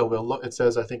 we will. We'll look, it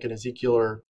says, I think in Ezekiel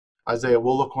or Isaiah,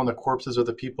 we'll look on the corpses of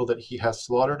the people that he has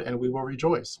slaughtered, and we will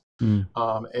rejoice. And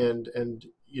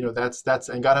that's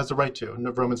and God has the right to. In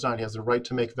Romans 9, he has the right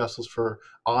to make vessels for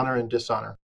honor and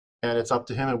dishonor, and it's up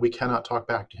to him, and we cannot talk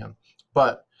back to him.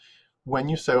 But when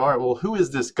you say, all right, well, who is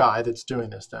this guy that's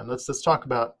doing this then? Let's talk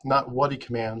about not what he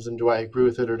commands and do I agree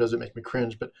with it or does it make me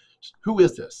cringe, but who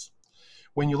is this?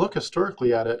 When you look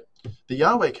historically at it, the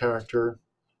Yahweh character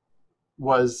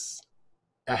was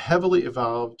a heavily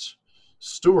evolved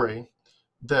story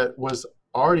that was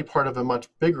already part of a much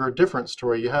bigger, different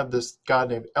story. You have this God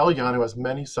named Elyon who has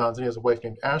many sons, and he has a wife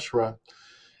named Asherah.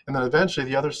 And then eventually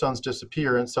the other sons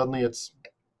disappear, and suddenly it's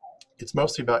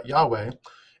mostly about Yahweh.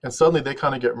 And suddenly they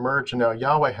kind of get merged, and now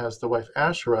Yahweh has the wife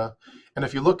Asherah. And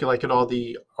if you look at all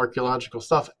the archaeological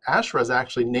stuff, Asherah is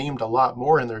actually named a lot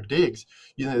more in their digs.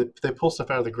 They pull stuff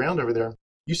out of the ground over there.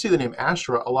 You see the name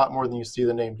Asherah a lot more than you see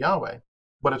the name Yahweh.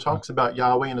 But it talks about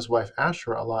Yahweh and his wife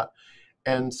Asherah a lot.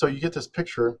 And so you get this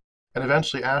picture. And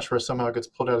eventually Asherah somehow gets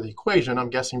pulled out of the equation, I'm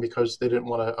guessing because they didn't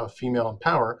want a female in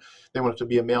power. They want it to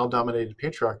be a male-dominated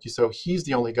patriarchy. So he's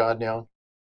the only god now.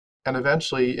 And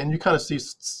eventually, and you kind of see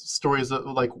stories that,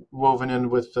 like, woven in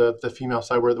with the female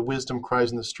side, where the wisdom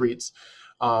cries in the streets.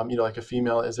 Like a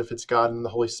female, as if it's God, and the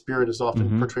Holy Spirit is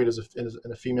often portrayed as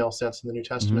in a female sense in the New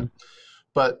Testament.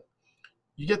 But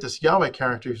you get this Yahweh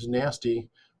character who's nasty,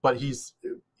 but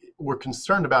we're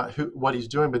concerned about what he's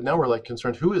doing, but now we're like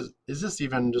concerned, is this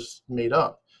even just made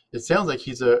up? It sounds like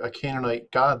he's a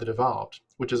Canaanite god that evolved,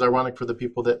 which is ironic for the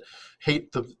people that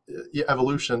hate the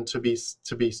evolution to be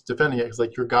defending it, because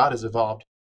like, your God has evolved.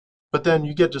 But then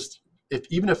you get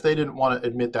even if they didn't want to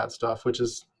admit that stuff, which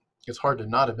is, it's hard to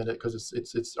not admit it because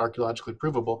it's archaeologically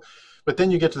provable. But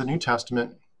then you get to the New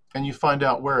Testament and you find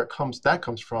out where that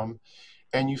comes from,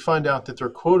 and you find out that they're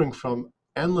quoting from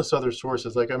endless other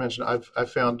sources. Like I mentioned,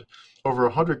 I've found over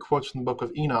 100 quotes from the book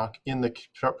of Enoch in the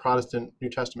Protestant New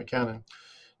Testament canon.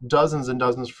 Dozens and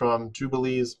dozens from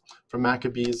Jubilees, from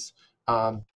Maccabees.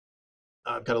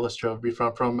 I've got a list here I'll read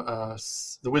from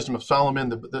the Wisdom of Solomon.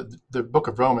 The book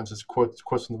of Romans is quotes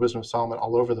from the Wisdom of Solomon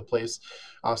all over the place.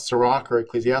 Sirach or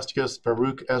Ecclesiasticus,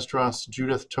 Baruch, Esdras,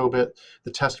 Judith, Tobit,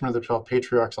 the Testament of the 12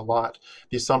 Patriarchs a lot.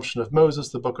 The Assumption of Moses,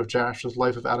 the book of Jasher,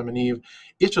 Life of Adam and Eve.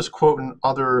 It's just quoting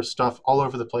other stuff all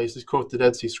over the place. It's quote the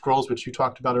Dead Sea Scrolls, which you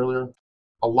talked about earlier,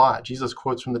 a lot. Jesus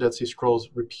quotes from the Dead Sea Scrolls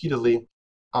repeatedly.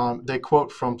 They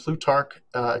quote from Plutarch.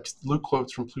 Luke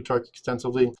quotes from Plutarch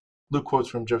extensively. Luke quotes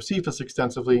from Josephus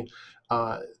extensively.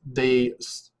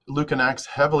 Luke and Acts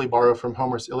heavily borrow from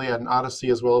Homer's Iliad and Odyssey,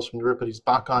 as well as from Euripides'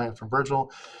 Bacchae and from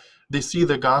Virgil. They see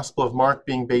the Gospel of Mark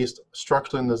being based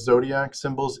structurally in the zodiac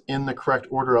symbols in the correct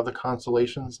order of the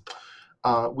constellations.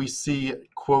 We see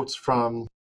quotes from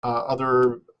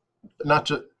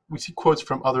we see quotes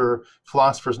from other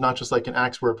philosophers, not just like in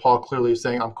Acts where Paul clearly is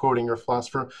saying, I'm quoting your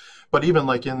philosopher, but even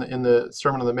like in the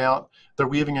Sermon on the Mount, they're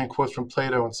weaving in quotes from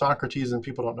Plato and Socrates, and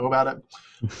people don't know about it.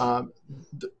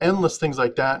 Endless things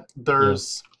like that.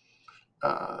 There's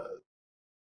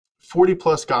 40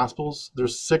 plus Gospels.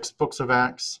 There's 6 books of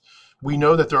Acts. We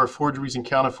know that there are forgeries and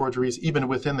counter-forgeries even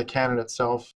within the canon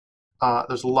itself.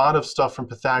 There's a lot of stuff from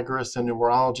Pythagoras and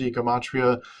numerology,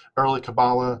 gematria, early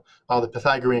Kabbalah, the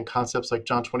Pythagorean concepts like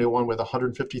John 21 with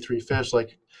 153 fish,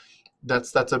 like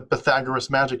that's a Pythagoras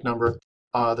magic number.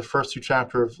 The first 2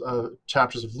 chapters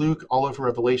of Luke, all over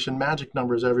Revelation, magic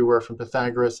numbers everywhere from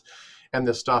Pythagoras and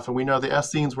this stuff. And we know the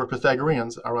Essenes were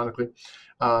Pythagoreans, ironically.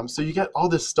 So you get all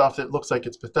this stuff that looks like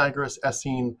it's Pythagoras,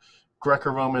 Essene,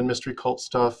 Greco-Roman mystery cult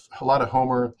stuff, a lot of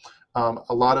Homer,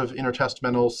 a lot of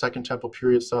intertestamental Second Temple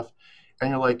period stuff. And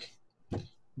you're like,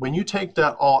 when you take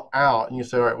that all out and you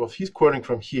say, all right, well, if he's quoting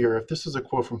from here, if this is a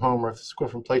quote from Homer, if this is a quote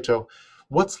from Plato,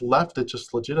 what's left that's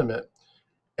just legitimate?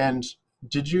 And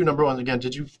number one, again,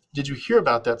 did you hear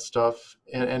about that stuff?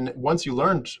 And once you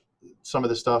learned some of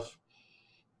this stuff,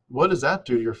 what does that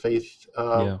do to your faith?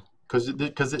 Because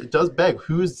it does beg,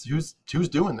 who's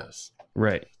doing this?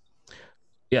 Right.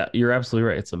 Yeah, you're absolutely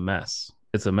right. It's a mess.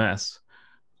 It's a mess.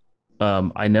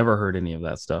 I never heard any of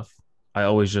that stuff. I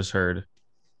always just heard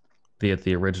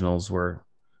the originals were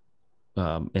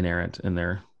inerrant in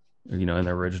their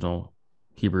original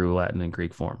Hebrew, Latin, and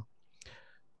Greek form.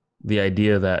 The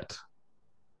idea that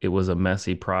it was a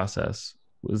messy process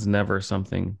was never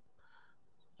something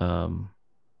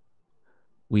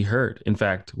we heard. In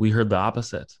fact, we heard the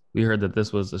opposite. We heard that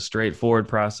this was a straightforward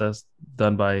process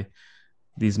done by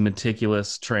these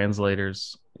meticulous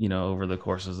translators, over the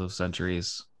courses of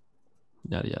centuries,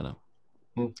 yada, yada.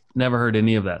 Never heard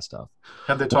any of that stuff.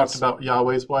 Have they talked about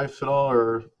Yahweh's wife at all,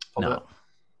 or all that?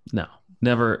 No,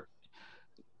 never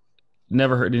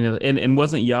heard any of that. And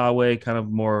wasn't Yahweh kind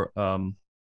of more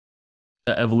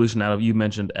evolution out of, you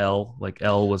mentioned El, like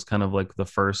El was kind of like the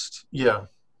first God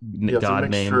it's a mixture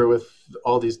name with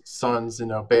all these sons,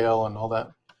 Baal and all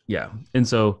that. Yeah. And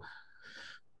so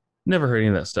never heard any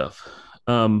of that stuff.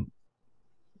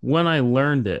 When I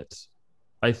learned it,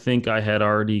 I think I had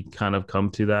already kind of come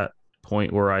to that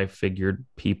point where I figured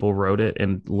people wrote it,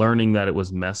 and learning that it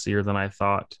was messier than I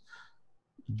thought,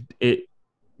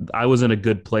 I was in a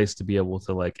good place to be able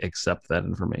to like accept that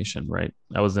information, right?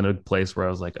 I was in a place where I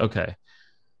was like, okay,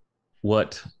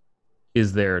 what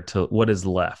is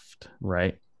left,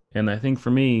 right? And I think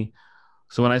for me,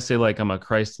 so when I say like I'm a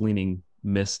Christ-leaning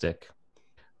mystic,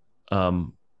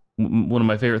 one of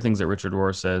my favorite things that Richard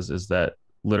Rohr says is that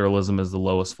literalism is the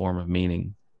lowest form of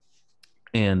meaning.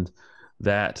 And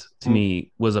that to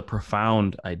me was a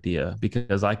profound idea,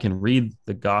 because I can read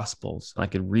the Gospels, I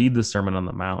can read the Sermon on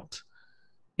the Mount,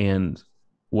 and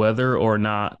whether or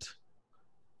not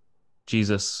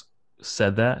Jesus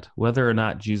said that, whether or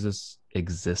not Jesus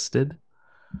existed,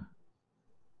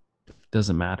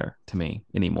 doesn't matter to me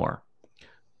anymore.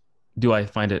 Do I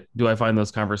find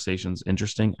those conversations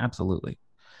interesting? Absolutely.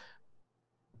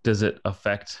 Does it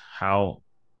affect how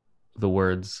the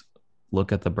words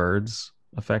 "look at the birds"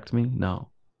 affect me? No.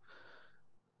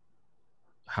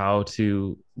 How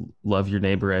to love your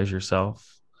neighbor as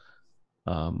yourself,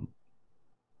 um,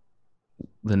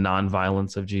 the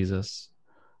nonviolence of Jesus,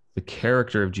 the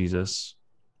character of Jesus,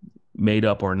 made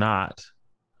up or not,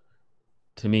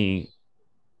 to me,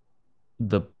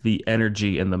 the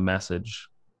energy and the message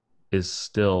is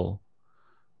still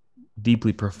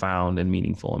deeply profound and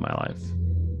meaningful in my life.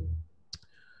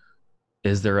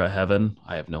 Is there a heaven?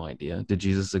 I have no idea. Did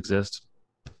Jesus exist?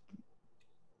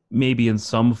 Maybe in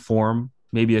some form,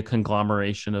 maybe a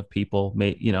conglomeration of people,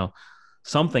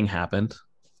 something happened.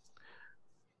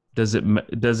 Does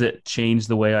it change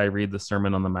the way I read the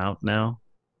Sermon on the Mount now?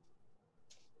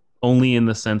 Only in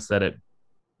the sense that it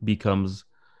becomes,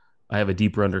 I have a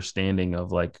deeper understanding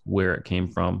of like where it came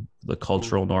from, the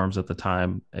cultural norms at the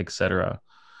time, etc.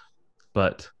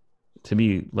 But to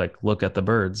me, like, look at the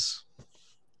birds.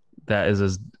 That is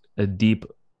as a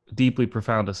deeply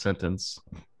profound a sentence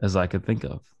as I could think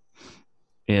of.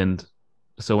 And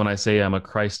so when I say I'm a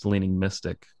Christ-leaning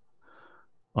mystic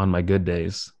on my good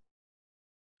days,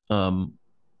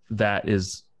 that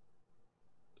is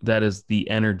the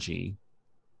energy,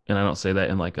 and I don't say that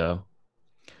in like a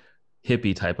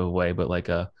hippie type of way, but like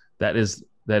that is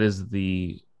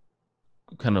the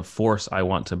kind of force I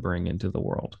want to bring into the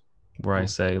world, where I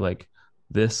say like,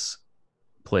 this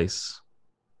place,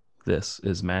 this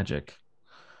is magic,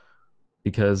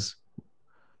 because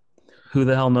who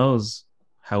the hell knows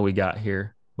how we got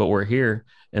here, but we're here,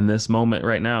 and this moment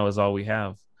right now is all we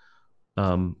have.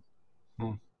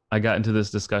 I got into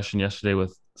this discussion yesterday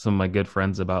with some of my good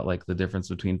friends about like the difference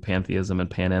between pantheism and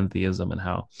panentheism, and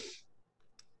how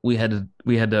we had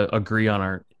to agree on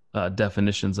our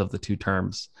definitions of the two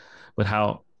terms, but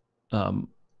how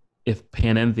if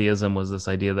panentheism was this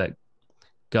idea that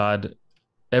God,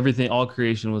 everything, all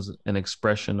creation was an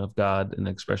expression of God, an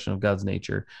expression of God's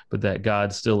nature, but that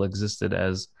God still existed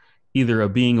as either a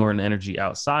being or an energy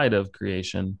outside of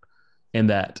creation, and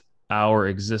that our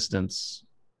existence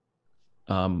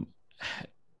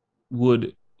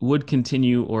would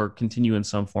continue in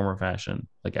some form or fashion,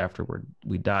 like afterward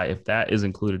we die. If that is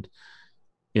included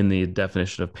in the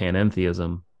definition of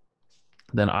panentheism,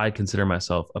 then I consider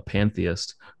myself a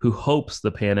pantheist who hopes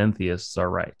the panentheists are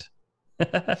right.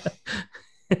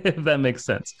 If that makes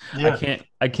sense. Yeah.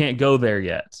 I can't go there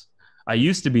yet. I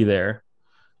used to be there,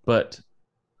 but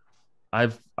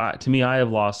to me, I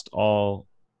have lost all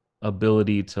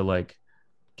ability to like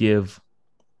give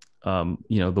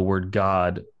the word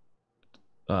God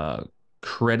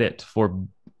credit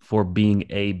for being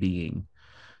a being.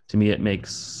 To me, it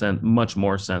makes much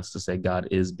more sense to say God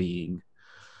is being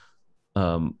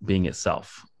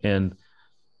itself, and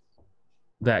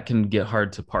that can get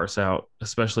hard to parse out,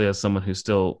 especially as someone who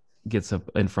still gets up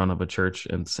in front of a church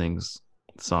and sings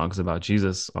songs about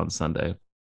Jesus on Sunday.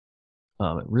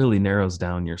 It really narrows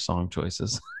down your song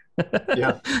choices.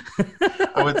 Yeah,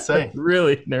 I would say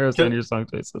really narrows down your song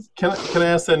choices. Can I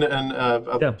ask, and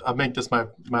I'll make this my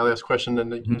last question,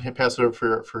 and you can pass it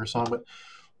over for your song. But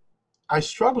I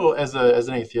struggle as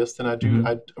an atheist, and I do.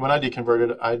 When I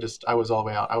deconverted, I was all the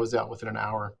way out. I was out within an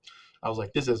hour. I was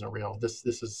like, this isn't real. This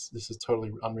is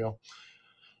totally unreal.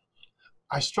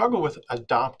 I struggle with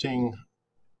adopting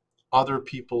other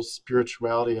people's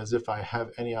spirituality as if I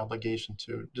have any obligation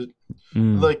to.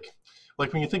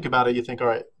 Like when you think about it, you think, all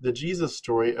right, the Jesus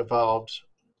story evolved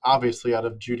obviously out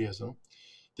of Judaism.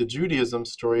 The Judaism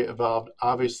story evolved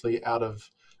obviously out of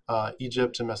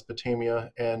Egypt and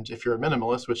Mesopotamia. And if you're a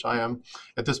minimalist, which I am,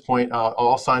 at this point,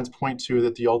 all signs point to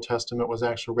that the Old Testament was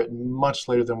actually written much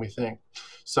later than we think.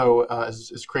 So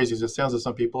as crazy as it sounds to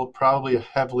some people, probably a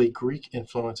heavily Greek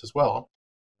influence as well.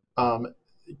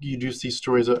 You do see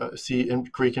stories,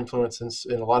 Greek influence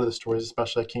in a lot of the stories,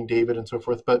 especially like King David and so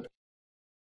forth. But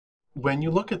when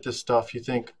you look at this stuff, you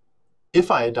think,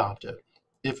 if I adopt it,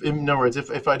 in other words,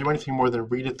 if I do anything more than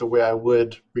read it the way I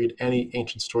would read any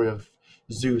ancient story of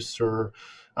Zeus or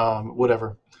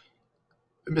whatever,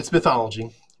 it's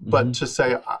mythology. But to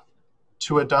say,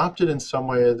 to adopt it in some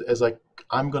way as like,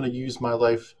 I'm going to use my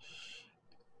life,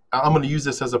 I'm going to use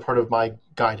this as a part of my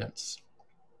guidance.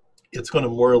 It's going to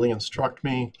morally instruct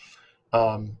me.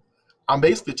 I'm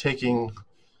basically taking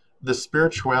the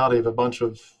spirituality of a bunch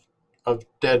of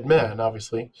dead men,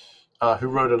 obviously, who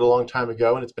wrote it a long time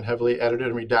ago, and it's been heavily edited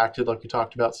and redacted, like we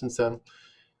talked about since then.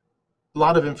 A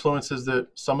lot of influences that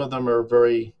some of them are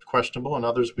very questionable, and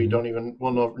others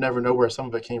we'll never know where some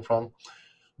of it came from.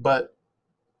 But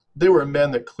they were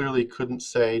men that clearly couldn't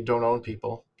say don't own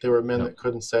people. They were men Yep. that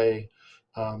couldn't say,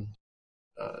 um,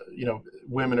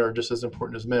 women are just as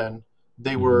important as men.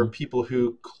 They were Hmm. people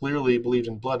who clearly believed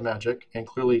in blood magic and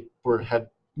clearly had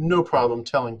no problem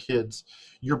telling kids,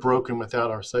 "You're broken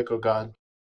without our psycho god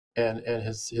and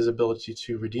his ability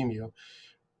to redeem you."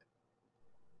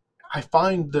 I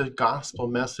find the gospel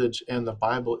message and the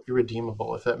Bible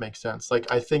irredeemable, if that makes sense.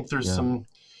 Like, I think there's Yeah.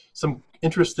 some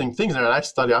interesting things there. And I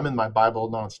study. I'm in my Bible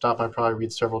nonstop. I probably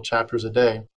read several chapters a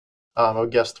day. I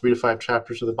would guess 3 to 5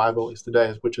 chapters of the Bible at least a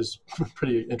day, which is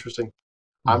pretty interesting.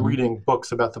 I'm Hmm. reading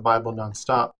books about the Bible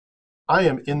nonstop. I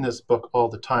am in this book all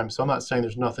the time, so I'm not saying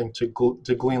there's nothing to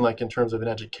glean like in terms of an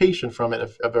education from it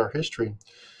of our history.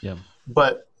 Yeah.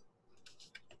 But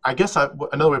I guess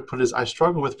another way to put it is I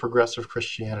struggle with progressive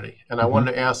Christianity, and I Hmm.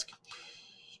 wanted to ask,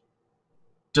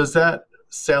 does that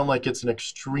sound like it's an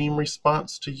extreme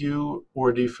response to you,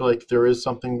 or do you feel like there is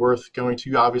something worth going to?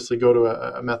 You obviously go to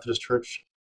a Methodist church.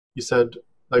 You said,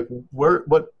 like,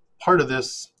 what part of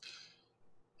this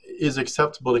is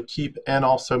acceptable to keep, and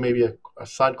also maybe a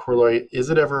side corollary, is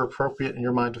it ever appropriate in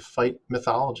your mind to fight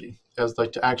mythology, as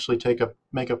like to actually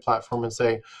make a platform and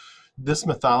say this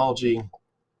mythology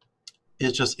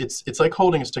is just it's like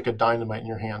holding a stick of dynamite in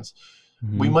your hands.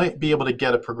 We Hmm. might be able to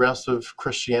get a progressive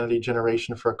Christianity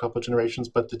generation for a couple of generations,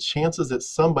 but the chances that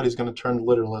somebody's going to turn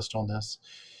literalist on this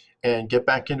and get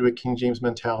back into a King James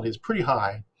mentality is pretty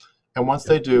high. And once Yep.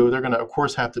 they do, they're going to, of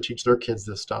course, have to teach their kids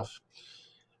this stuff.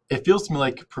 It feels to me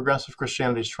like progressive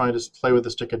Christianity is trying to play with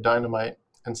a stick of dynamite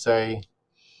and say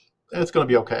it's going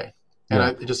to be okay. And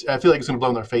Yeah. I feel like it's going to blow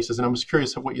in their faces. And I'm just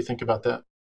curious what you think about that.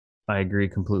 I agree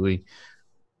completely.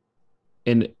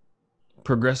 And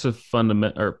progressive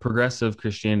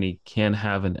Christianity can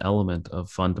have an element of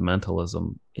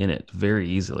fundamentalism in it very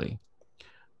easily.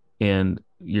 And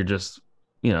you're just,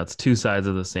 it's two sides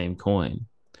of the same coin.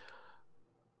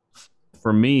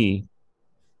 For me,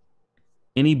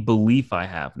 any belief I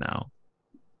have now,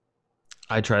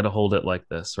 I try to hold it like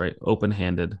this, right? Open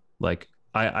handed. Like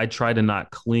I try to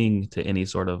not cling to any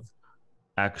sort of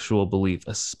actual belief,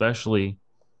 especially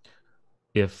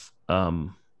if,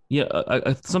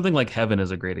 yeah, something like heaven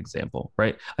is a great example,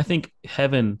 right? I think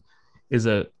heaven is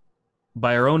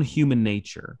by our own human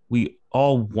nature, we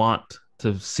all want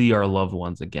to see our loved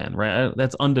ones again, right?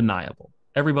 That's undeniable.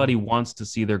 Everybody wants to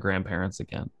see their grandparents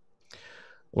again,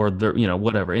 or their,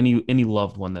 whatever, any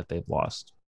loved one that they've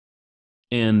lost.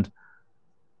 And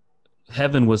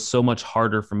heaven was so much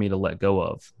harder for me to let go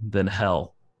of than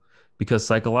hell, because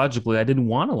psychologically I didn't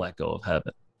want to let go of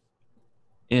heaven.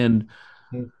 And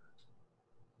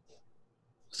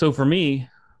so for me,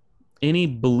 any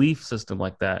belief system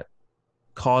like that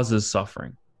causes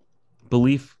suffering.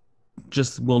 Belief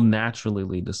just will naturally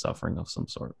lead to suffering of some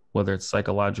sort, whether it's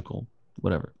psychological,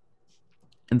 whatever.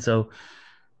 And so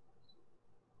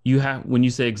when you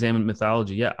say examine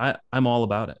mythology, yeah, I'm all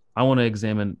about it. I want to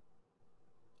examine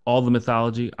all the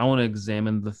mythology. I want to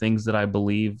examine the things that I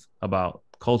believe about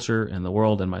culture and the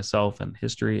world and myself and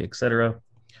history, etc.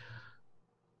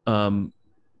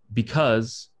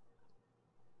 Because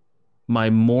my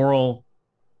moral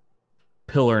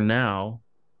pillar now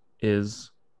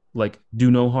is like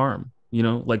do no harm,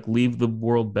 like leave the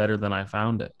world better than I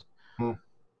found it. Hmm.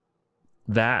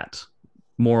 That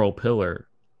moral pillar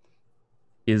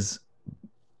is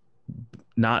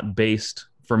not based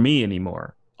for me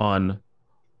anymore on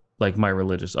like my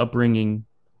religious upbringing,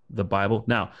 the Bible.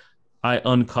 Now, I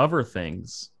uncover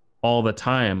things all the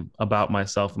time about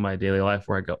myself in my daily life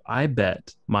where I go, I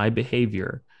bet my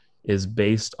behavior is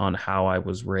based on how I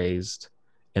was raised,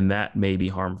 and that may be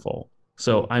harmful.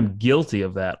 So Hmm. I'm guilty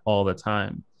of that all the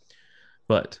time.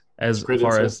 But It's as great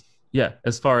far insight. as, yeah,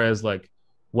 as far as like,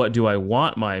 what do I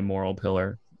want my moral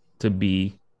pillar to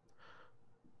be?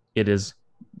 It is,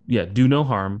 yeah, do no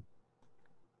harm,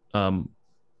 um,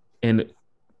 and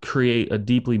create a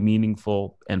deeply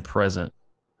meaningful and present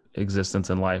existence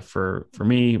in life for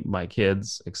me, my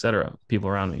kids, etc., people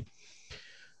around me.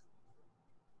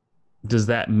 Does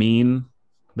that mean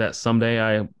that someday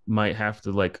I might have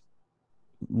to like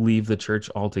leave the church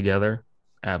altogether?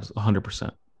 Absolutely,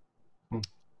 100%. Hmm.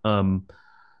 Um,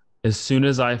 as soon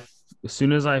as I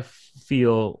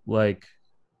feel like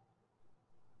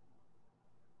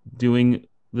doing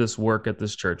this work at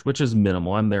this church, which is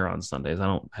minimal. I'm there on Sundays. I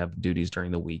don't have duties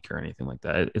during the week or anything like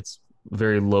that. It's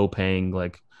very low paying.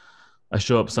 Like I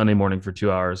show up Sunday morning for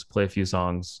 2 hours, play a few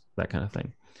songs, that kind of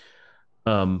thing.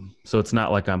 So it's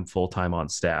not like I'm full time on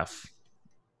staff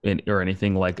or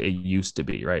anything like it used to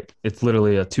be, right? It's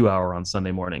literally a 2 hour on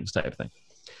Sunday mornings type thing,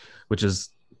 which is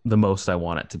the most I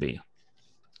want it to be.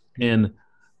 And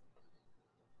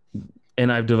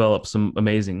and I've developed some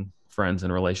amazing friends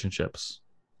and relationships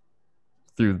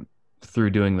through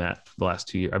doing that the last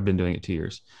 2 years. I've been doing it 2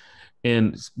 years.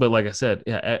 And but like I said,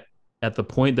 at the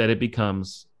point that it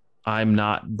becomes I'm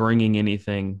not bringing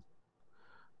anything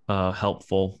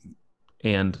helpful,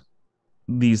 and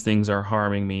these things are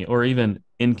harming me or even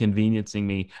inconveniencing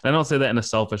me. And I don't say that in a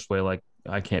selfish way, like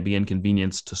I can't be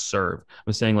inconvenienced to serve.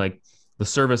 I'm saying like the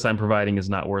service I'm providing is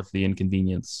not worth the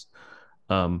inconvenience.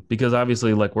 Because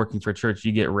obviously, like working for church,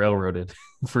 you get railroaded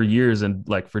for years, and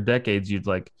like for decades, you'd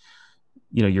like,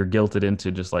 you're guilted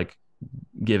into just like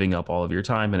giving up all of your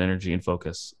time and energy and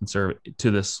focus and serve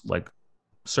to this like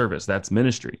service. That's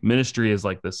ministry. Ministry is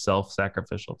like this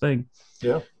self-sacrificial thing.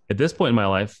 Yeah. At this point in my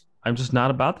life, I'm just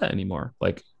not about that anymore.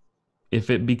 Like if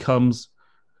it becomes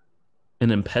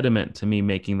an impediment to me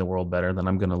making the world better, then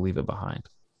I'm going to leave it behind.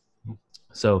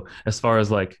 So as far as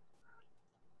like,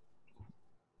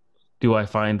 do I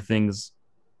find things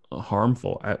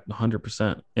harmful? At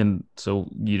 100%. And so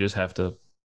you just have to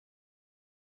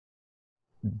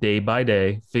day by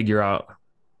day figure out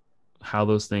how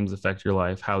those things affect your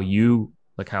life, how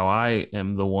I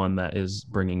am the one that is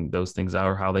bringing those things out,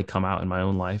 or how they come out in my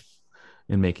own life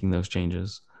and making those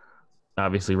changes.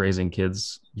 Obviously, raising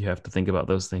kids, you have to think about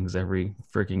those things every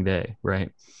freaking day,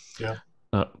 right? Yeah.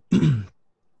 And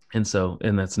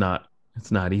it's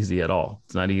not easy at all.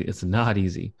 It's not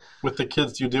easy. With the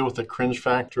kids, you deal with the cringe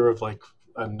factor of like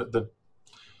the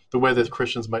way that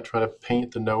Christians might try to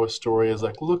paint the Noah story as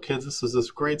like, look, kids, this is this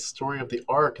great story of the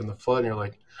ark and the flood. And you're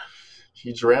like,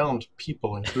 he drowned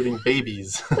people, including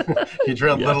babies. He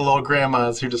drowned little old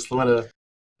grandmas who just want to,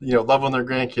 love on their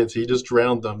grandkids. He just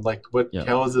drowned them. Like,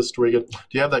 how is this story good? Do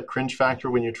you have that cringe factor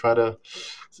when you try to,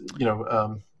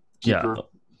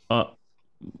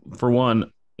 for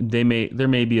one, there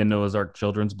may be a Noah's Ark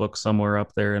children's book somewhere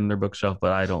up there in their bookshelf,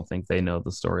 but I don't think they know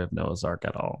the story of Noah's Ark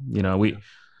at all.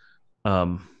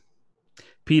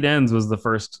 Pete Enns was the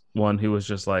first one who was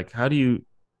just like, how do you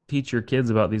teach your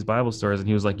kids about these Bible stories? And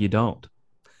he was like, you don't.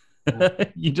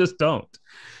 You just don't.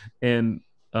 And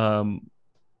I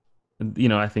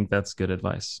think that's good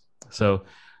advice. So,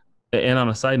 and on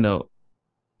a side note,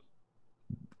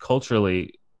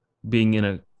 culturally, being in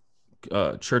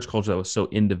a church culture that was so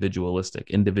individualistic,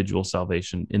 individual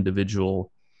salvation,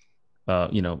 individual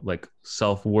like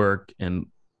self-work and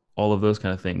all of those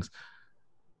kind of things,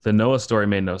 the Noah story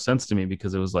made no sense to me,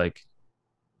 because it was like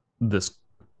this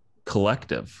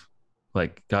collective,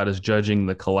 like God is judging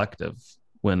the collective,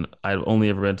 when I've only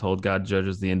ever been told God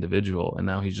judges the individual. And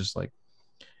now he's just like,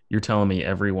 you're telling me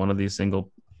every one of these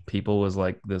single people was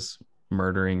like this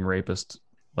murdering rapist.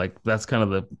 Like that's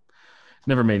kind of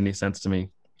never made any sense to me.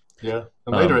 Yeah.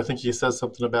 And later, I think he says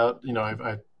something about,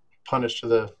 I punished to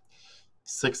the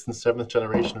 6th and 7th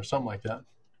generation or something like that.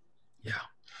 Yeah.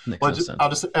 Well, I'll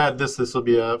just add this. This will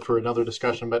be for another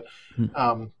discussion, but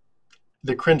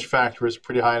the cringe factor is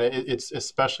pretty high. And it's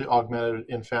especially augmented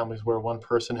in families where one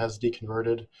person has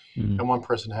deconverted and one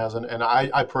person hasn't. And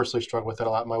I personally struggle with that a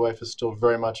lot. My wife is still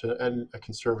very much a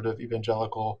conservative,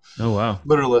 evangelical,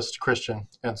 literalist Christian.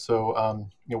 And so,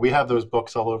 we have those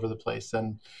books all over the place,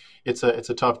 and it's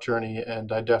a tough journey.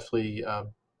 And I definitely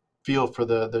feel for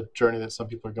the journey that some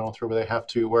people are going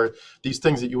through, where these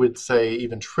things that you would say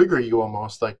even trigger you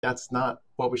almost, like that's not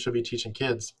what we should be teaching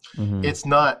kids. It's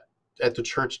not at the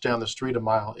church down the street a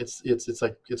mile. It's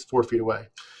like it's 4 feet away.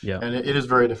 Yeah. And it is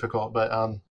very difficult. But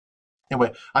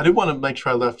anyway, I did want to make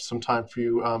sure I left some time for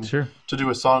you to do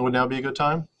a song. Would now be a good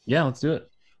time? Yeah, let's do it.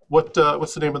 What's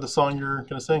the name of the song you're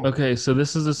going to sing? Okay, so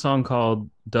this is a song called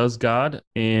Does God?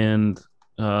 And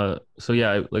so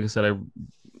yeah, like I said, I'm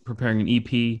preparing an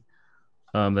EP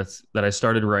that I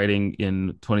started writing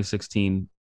in 2016,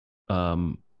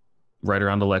 right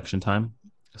around election time.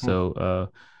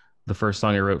 So the first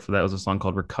song I wrote for that was a song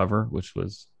called Recover, which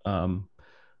was,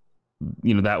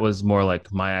 that was more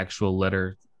like my actual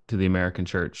letter to the American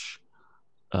church,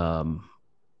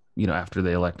 after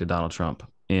they elected Donald Trump.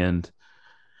 And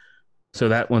so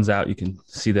that one's out. You can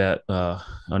see that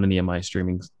on any of my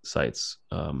streaming sites.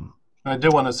 I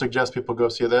did want to suggest people go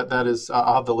see that. That is,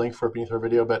 I'll have the link for it beneath our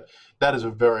video, but that is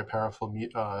a very powerful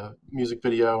music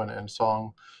video and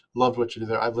song. Loved what you do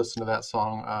there. I've listened to that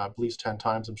song at least 10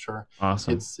 times, I'm sure.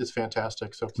 Awesome. It's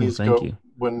fantastic. So please go.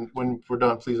 When we're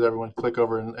done, please everyone click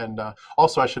over and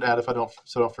also I should add, if I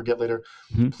don't forget later,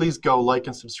 please go like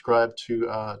and subscribe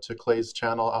to Clay's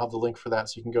channel. I'll have the link for that,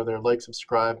 so you can go there, like,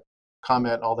 subscribe,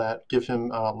 comment, all that. Give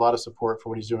him a lot of support for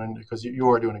what he's doing, because you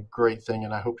are doing a great thing,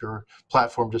 and I hope your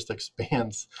platform just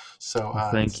expands. So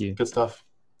thank you. Good stuff.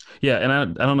 Yeah, and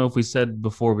I don't know if we said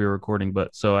before we were recording,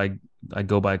 but so I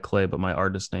go by Clay, but my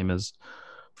artist name is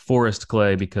Forrest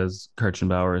Clay because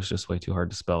Kirchenbauer is just way too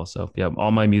hard to spell. So yeah,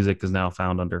 all my music is now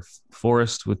found under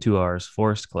Forrest with 2 R's,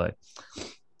 Forrest Clay.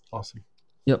 Awesome.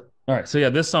 Yep. All right. So yeah,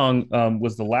 this song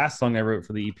was the last song I wrote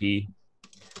for the EP,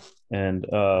 and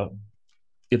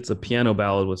it's a piano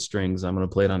ballad with strings. I'm going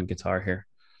to play it on guitar here.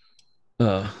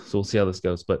 So we'll see how this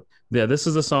goes. But yeah, this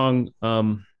is a song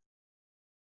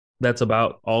that's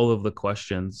about all of the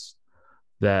questions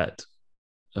that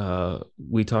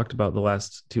we talked about the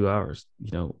last 2 hours.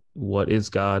 You know, what is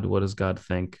God? What does God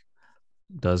think?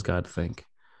 Does God think?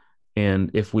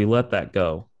 And if we let that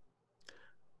go,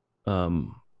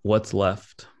 what's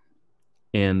left?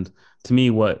 And to me,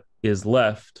 what is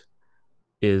left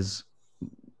is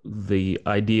the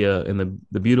idea and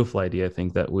the beautiful idea, I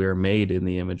think, that we're made in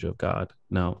the image of God.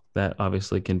 Now, that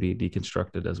obviously can be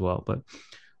deconstructed as well, but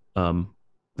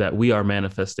that we are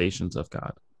manifestations of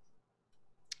God.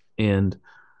 And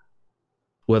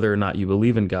whether or not you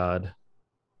believe in God,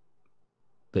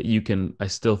 that you can, I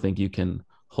still think you can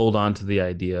hold on to the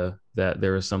idea that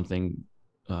there is something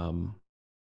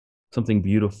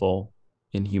beautiful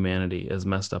in humanity, as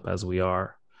messed up as we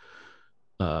are,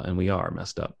 and we are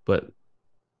messed up. But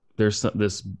there's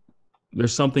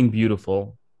something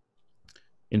beautiful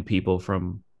in people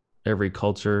from every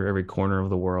culture, every corner of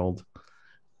the world,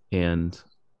 and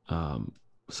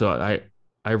so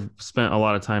I've spent a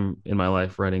lot of time in my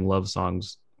life writing love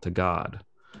songs to God,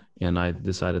 and I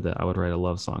decided that I would write a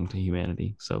love song to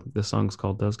humanity. So this song's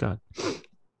called "Does God."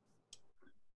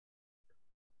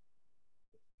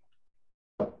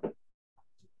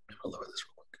 I'll lower this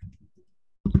real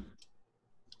quick.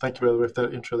 Thank you, by the way, for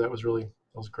that intro. That was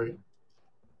great.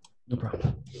 No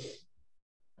problem.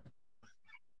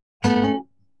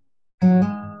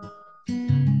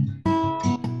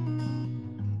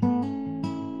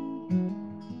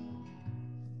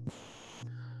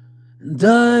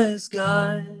 Does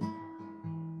God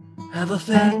have a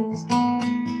face?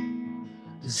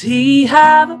 Does he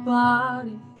have a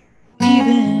body,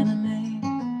 even a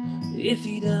name? If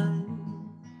he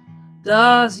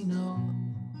does he know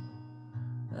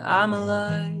that I'm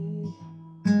alive?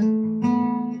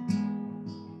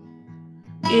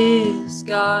 Is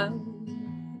God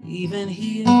even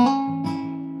here?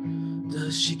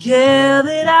 Does she care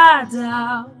that I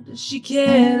doubt? Does she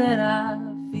care that I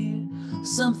fear?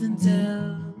 Something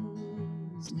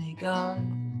tells me God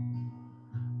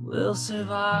will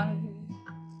survive.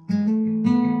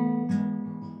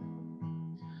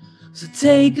 So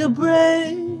take a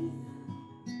breath,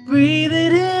 breathe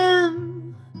it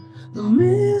in, the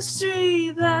mystery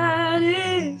that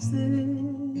is this.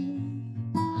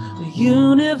 The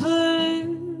universe,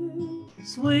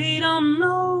 we don't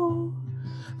know,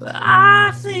 but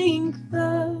I think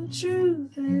the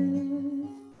truth is,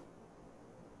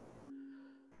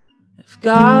 if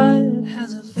God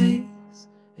has a face,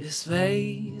 his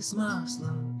face must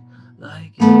look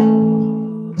like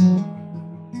yours.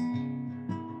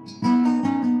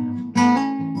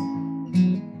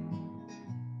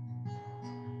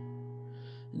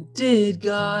 Did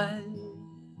God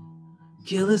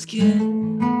kill his kid?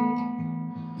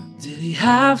 Did he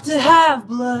have to have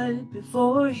blood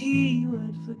before he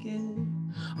would forgive?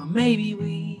 Or maybe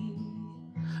we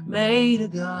made a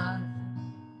God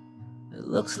that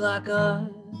looks like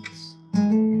us.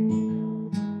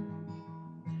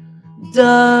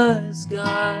 Does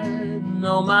God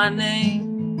know my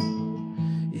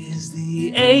name? Is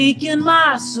the ache in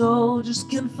my soul just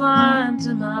confined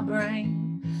to my brain?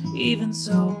 Even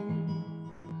so,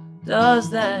 does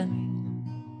that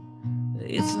mean that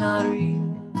it's not real?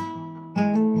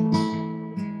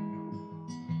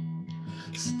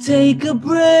 So take a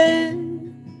breath,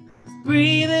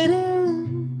 breathe it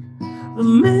in, the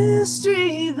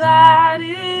mystery that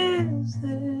is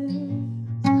this.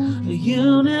 The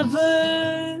universe,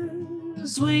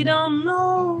 we don't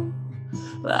know,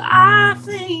 but I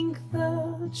think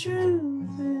the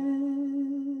truth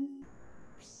is,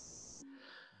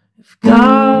 if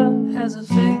God has a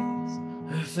face,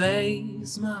 her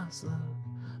face must look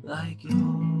like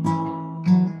yours.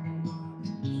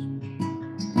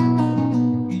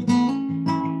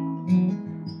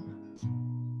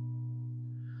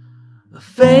 A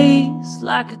face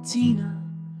like a Tina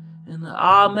and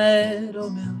Ahmed or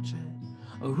Mildred,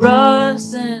 a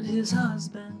Russ and his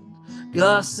husband,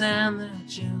 Gus and their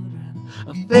children.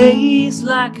 A face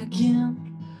like a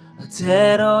Kim, a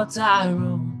Ted or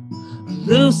Tyrone, a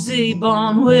Lucy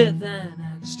born with an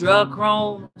extra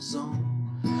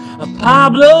chromosome, a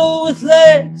Pablo with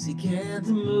legs he can't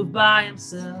move by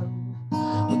himself,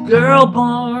 a girl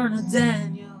born a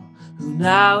Daniel who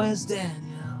now is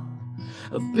Danielle,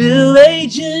 a Bill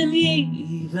Agent,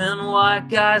 even white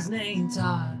guy's named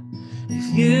Todd,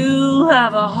 If you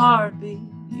have a heartbeat,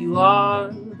 you are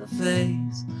the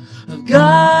face of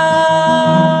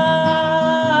God.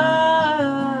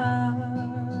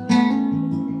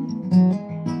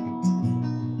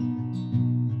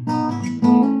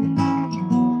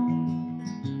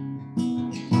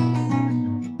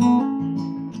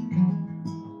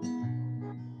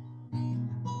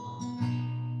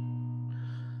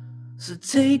 So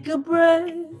take a breath,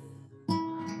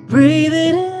 breathe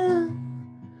it in,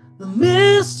 the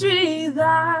mystery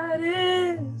that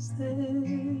is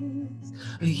this,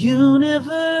 a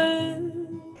universe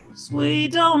we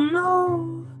don't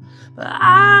know, but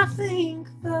I think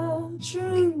the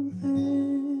truth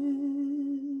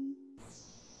is,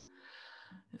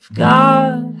 if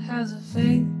God has a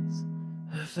face,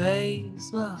 her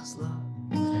face must love.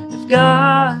 If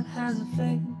God has a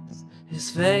face,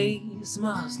 his face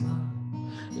must love.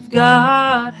 If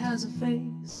God has a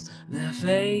face, that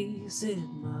face it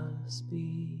must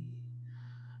be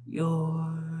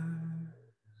yours.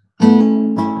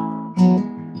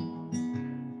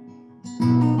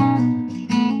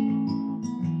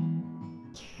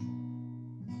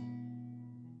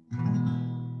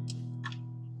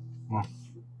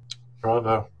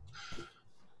 Bravo.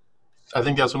 I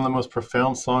think that's one of the most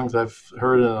profound songs I've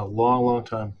heard in a long, long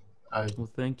time. Well,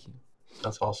 thank you.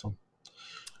 That's awesome.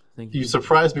 Thank You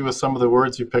surprised me with some of the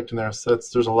words you picked in there. So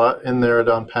there's a lot in there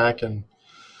to unpack, and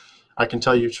I can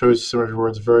tell you chose some of your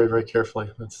words very, very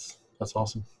carefully. That's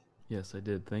awesome. Yes, I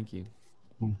did. Thank you.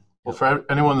 Well, for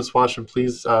anyone that's watching,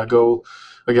 please go,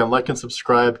 again, like and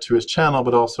subscribe to his channel,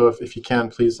 but also, if you can,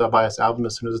 please buy his album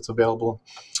as soon as it's available.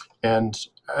 And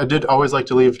I did always like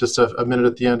to leave just a minute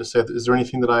at the end to say, is there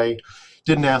anything that I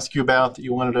didn't ask you about that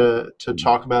you wanted to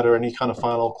talk about, or any kind of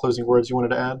final closing words you wanted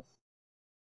to add?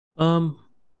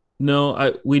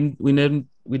 No, we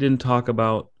didn't talk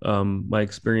about my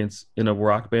experience in a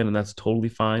rock band, and that's totally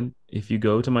fine. If you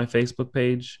go to my Facebook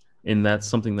page and that's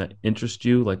something that interests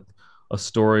you, like a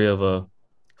story of a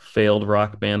failed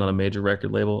rock band on a major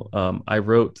record label, I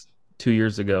wrote 2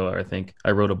 years ago, I think,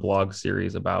 I wrote a blog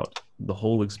series about the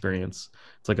whole experience.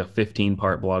 It's like a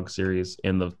 15-part blog series,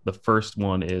 and the first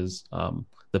one is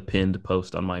the pinned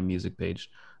post on my music page,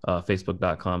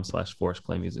 facebook.com/Forrest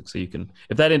Clay Music. So you can,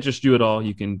 if that interests you at all,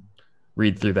 you can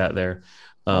read through that there.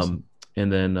 Awesome.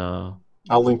 And then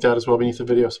I'll link that as well beneath the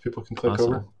video so people can click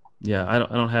awesome. over. Yeah, I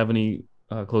don't have any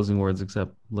closing words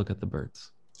except look at the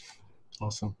birds.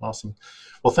 Awesome.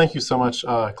 Well, thank you so much,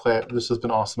 Clay. This has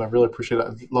been awesome. I really appreciate it.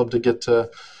 I'd love to get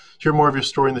to hear more of your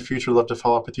story in the future. I'd love to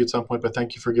follow up with you at some point, but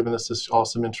thank you for giving us this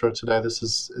awesome intro today.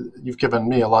 You've given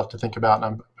me a lot to think about,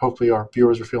 and hopefully our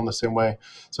viewers are feeling the same way.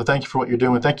 So thank you for what you're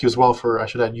doing. Thank you as well for, I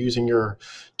should add, using your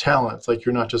talents. Like,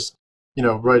 you're not just,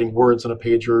 writing words on a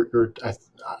page.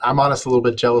 I'm honestly a little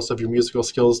bit jealous of your musical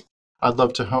skills. I'd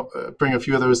love to bring a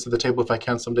few of those to the table if I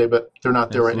can someday, but they're not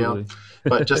there Absolutely. right now.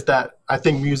 But just that, I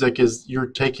think music is, you're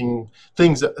taking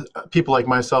things that people like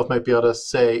myself might be able to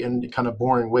say in kind of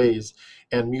boring ways,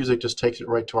 and music just takes it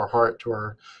right to our heart, to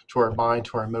our mind,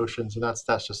 to our emotions, and that's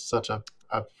just such a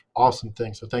awesome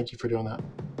thing. So thank you for doing that.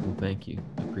 Well, thank you.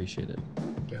 I appreciate it.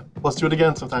 Yeah, let's do it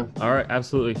again sometime. All right,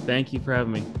 absolutely. Thank you for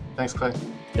having me. Thanks, Clay.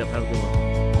 Yep, have a good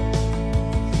one.